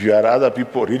 If you are other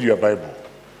people, read your Bible.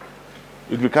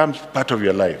 It becomes part of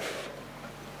your life.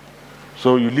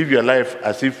 So you live your life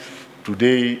as if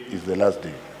today is the last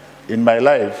day. In my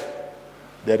life,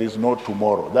 there is no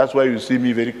tomorrow. That's why you see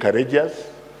me very courageous.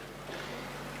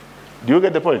 Do you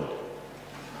get the point?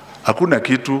 Hakuna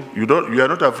kitu. You are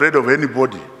not afraid of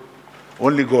anybody,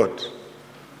 only God.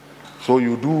 So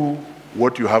you do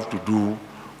what you have to do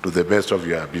to the best of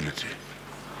your ability.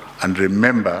 And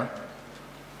remember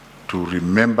to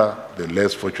remember the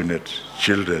less fortunate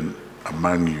children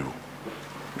among you.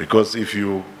 Because if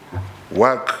you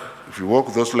walk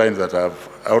those lines that I've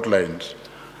outlined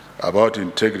about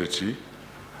integrity,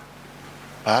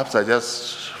 perhaps I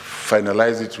just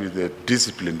finalize it with the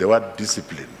discipline, the word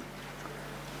discipline.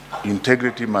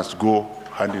 Integrity must go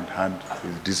hand in hand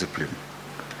with discipline.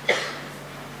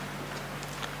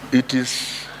 It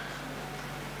is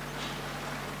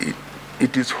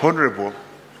honorable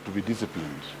to be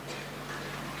disciplined,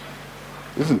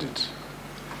 isn't it?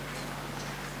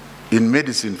 In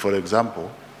medicine, for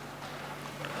example,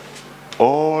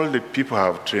 all the people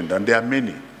have trained, and there are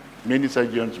many, many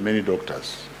surgeons, many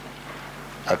doctors.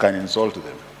 I can insult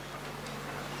them.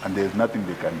 And there's nothing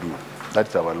they can do.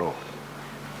 That's our law.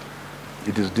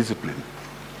 It is discipline.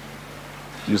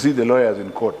 You see the lawyers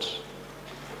in court,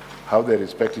 how they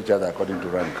respect each other according to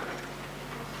rank.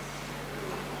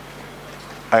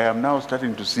 I am now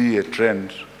starting to see a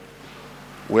trend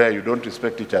where you don't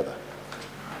respect each other.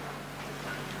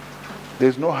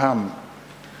 There's no harm.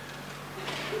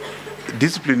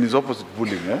 Discipline is opposite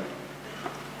bullying.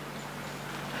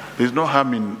 There's no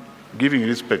harm in giving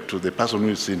respect to the person who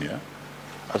is senior,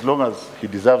 as long as he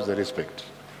deserves the respect.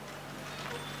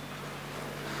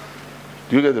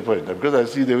 Do you get the point? Because I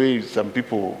see the way some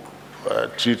people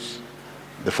treat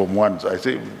the Form 1s. I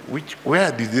say,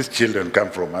 where did these children come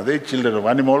from? Are they children of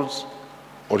animals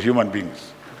or human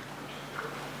beings?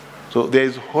 So there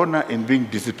is honor in being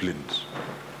disciplined.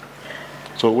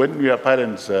 So when your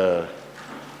parents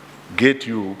get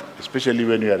you, especially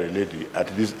when you are a lady at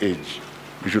this age,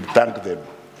 you should thank them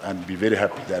and be very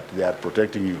happy that they are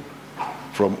protecting you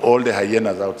from all the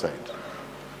hyenas outside.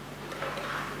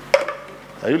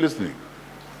 Are you listening?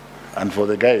 And for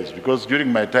the guys, because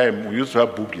during my time, we used to have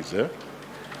boogies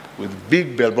with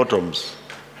big bell bottoms.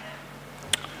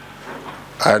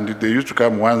 And they used to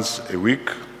come once a week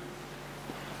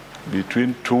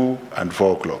between 2 and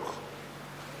 4 o'clock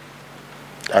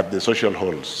at the social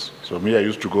halls. So me, I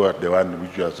used to go at the one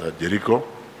which was at Jericho,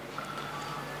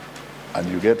 and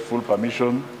you get full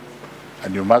permission,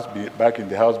 and you must be back in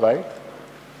the house by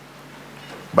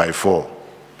 4.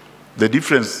 The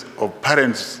difference of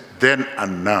parents then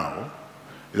and now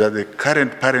is that the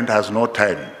current parent has no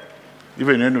time.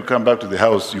 Even when you come back to the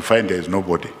house, you find there is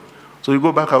nobody. So you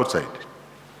go back outside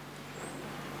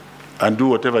and do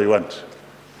whatever you want.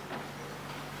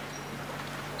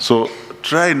 So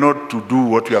try not to do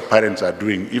what your parents are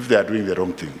doing if they are doing the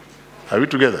wrong thing. Are we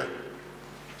together?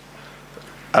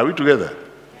 Are we together?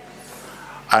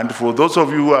 And for those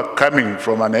of you who are coming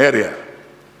from an area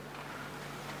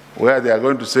where they are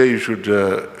going to say you should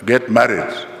get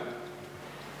married,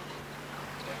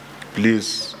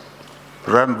 please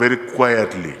run very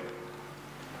quietly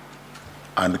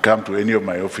and come to any of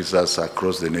my officers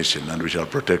across the nation, and we shall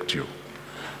protect you.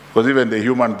 Because even the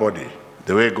human body,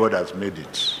 the way God has made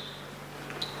it,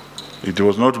 it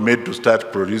was not made to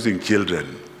start producing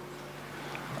children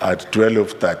at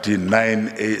 12, 13,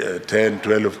 9, 8, 10,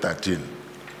 12, 13.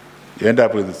 You end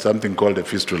up with something called a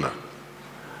fistula,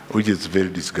 which is very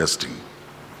disgusting.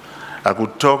 I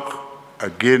could talk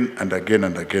again and again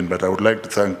and again, but I would like to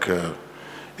thank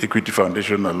Equity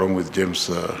Foundation along with James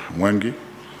Mwangi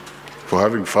for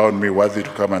having found me worthy to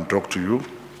come and talk to you.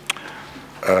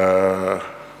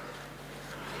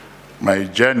 My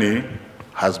journey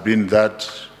has been that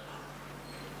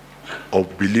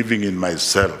of believing in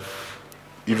myself,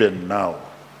 even now.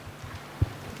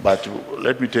 But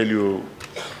let me tell you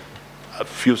a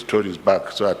few stories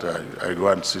back so that I go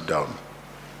and sit down.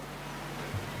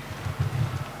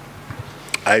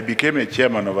 I became a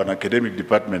chairman of an academic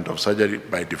department of surgery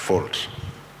by default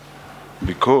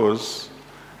because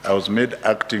I was made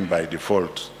acting by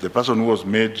default. The person who was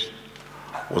made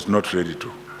was not ready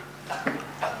to.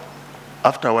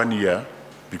 After 1 year,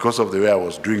 because of the way I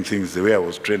was doing things, the way I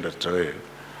was trained at Tare,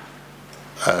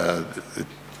 I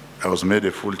was made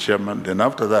a full chairman. Then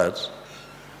after that,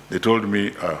 they told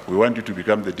me, we want you to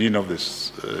become the dean of this,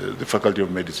 the Faculty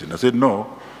of Medicine. I said,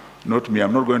 no, not me.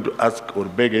 I'm not going to ask or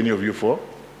beg any of you for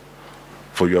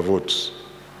your votes.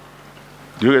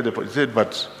 Do you get the point? He said,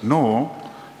 but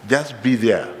no, just be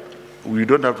there. We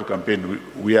don't have to campaign.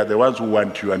 We are the ones who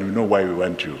want you, and we know why we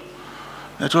want you.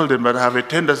 I told them, but I have a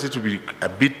tendency to be a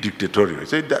bit dictatorial. He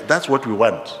said, that's what we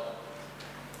want.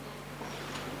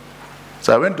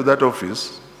 So I went to that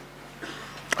office.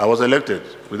 I was elected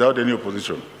without any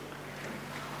opposition.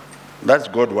 That's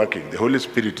God working. The Holy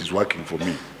Spirit is working for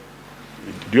me.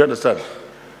 Do you understand?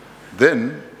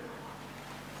 Then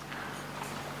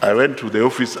I went to the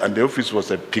office, and the office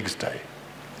was a pigsty,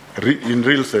 in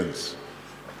real sense.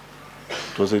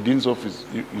 It was a dean's office.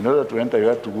 In order to enter, you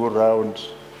had to go around.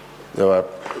 There were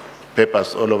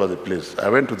papers all over the place. I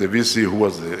went to the VC, who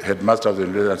was the headmaster of the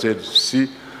university, and said, see,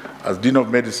 as Dean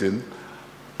of Medicine,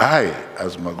 I,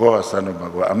 as Magoha, son of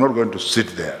Magoha, I'm not going to sit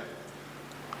there.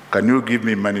 Can you give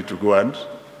me money to go and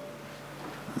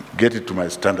get it to my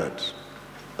standards?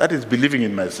 That is believing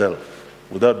in myself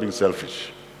without being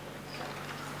selfish.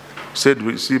 He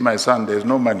said, see, my son, there's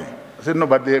no money. I said, no,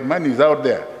 but the money is out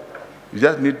there. You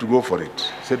just need to go for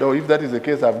it. He said, oh, if that is the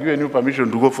case, I've given you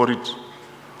permission to go for it.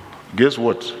 Guess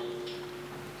what?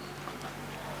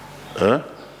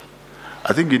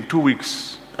 I think in 2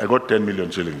 weeks, I got 10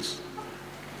 million shillings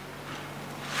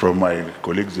from my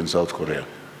colleagues in South Korea.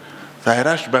 So I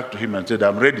rushed back to him and said,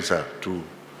 I'm ready, sir, to.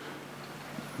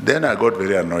 Then I got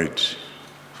very annoyed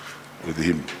with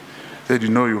him. He said, you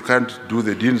know, you can't do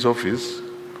the dean's office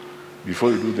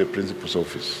before you do the principal's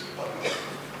office.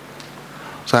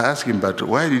 So I asked him, but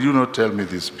why did you not tell me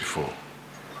this before?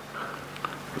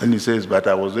 Then he says, but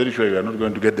I was very sure you are not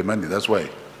going to get the money, that's why.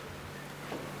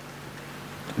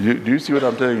 Do you see what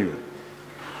I'm telling you?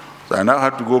 So I now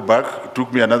had to go back. It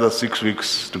took me another 6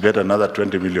 weeks to get another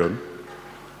 20 million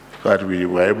so that we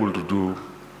were able to do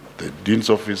the dean's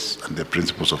office and the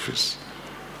principal's office.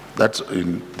 That's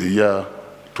in the year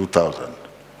 2000.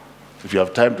 If you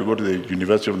have time to go to the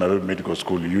University of Nairobi Medical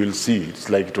School, you will see it's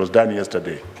like it was done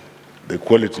yesterday. The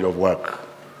quality of work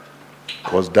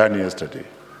was done yesterday.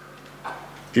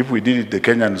 If we did it the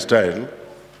Kenyan style,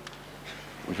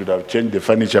 we should have changed the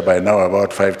furniture by now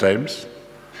about 5 times.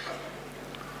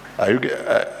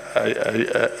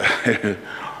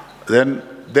 Then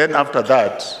after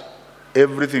that,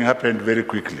 everything happened very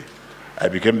quickly. I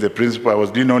became the principal. I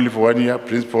was dean only for 1 year,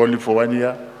 principal only for 1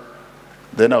 year.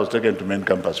 Then I was taken to main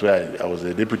campus where I was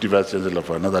the deputy vice chancellor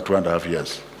for another 2.5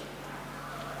 years.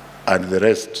 And the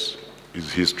rest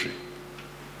is history.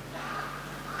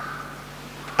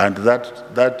 And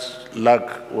that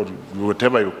luck, or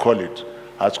whatever you call it,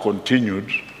 has continued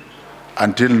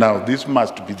until now. This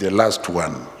must be the last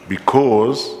one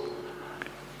because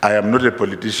I am not a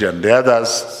politician. The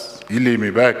others, ile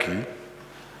imebaki,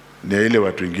 ni ile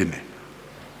watu wengine.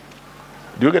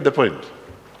 Do you get the point?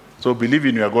 So believe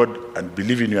in your God and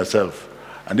believe in yourself.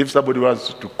 And if somebody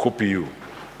wants to copy you,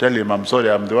 tell him, I'm sorry,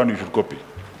 I'm the one you should copy.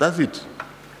 That's it.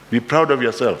 Be proud of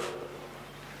yourself.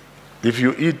 If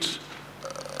you eat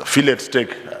fillet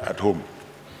steak at home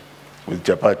with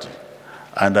chapati,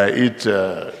 and I eat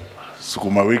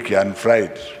sukuma wiki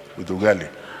unfried with ugali,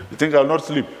 you think I'll not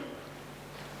sleep?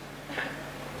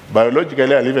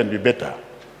 Biologically, I'll even be better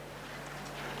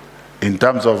in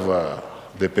terms of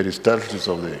the peristalsis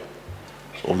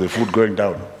of the food going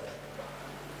down.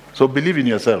 So believe in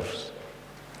yourselves.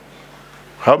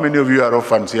 How many of you are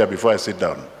orphans here before I sit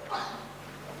down?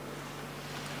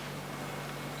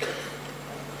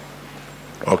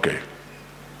 Okay.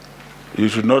 You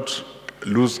should not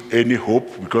lose any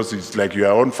hope because it's like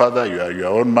your own father, you are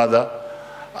your own mother,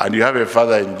 and you have a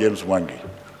father in James Mwangi.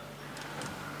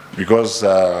 Because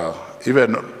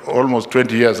even almost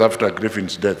 20 years after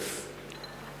Griffin's death,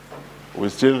 we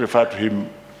still refer to him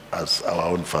as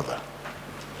our own father.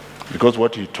 Because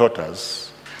what he taught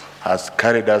us has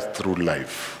carried us through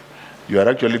life. You are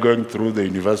actually going through the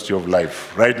University of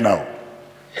Life right now.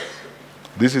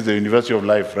 This is the University of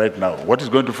Life right now. What is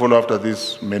going to follow after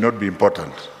this may not be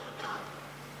important.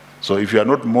 So if you are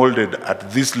not molded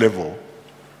at this level,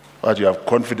 but you have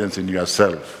confidence in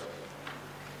yourself,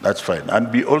 that's fine.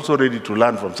 And be also ready to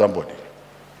learn from somebody.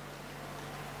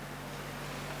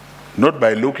 Not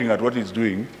by looking at what he's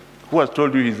doing. Who has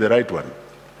told you he's the right one?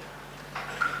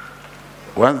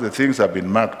 Once the things have been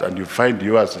marked and you find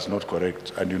yours is not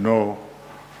correct, and you know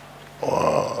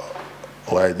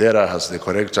Waidera has the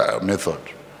correct method,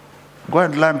 go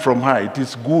and learn from her. It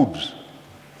is good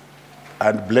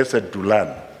and blessed to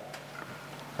learn.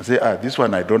 And say, this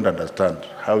one I don't understand.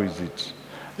 How is it?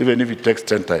 Even if it takes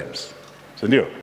 10 times. So,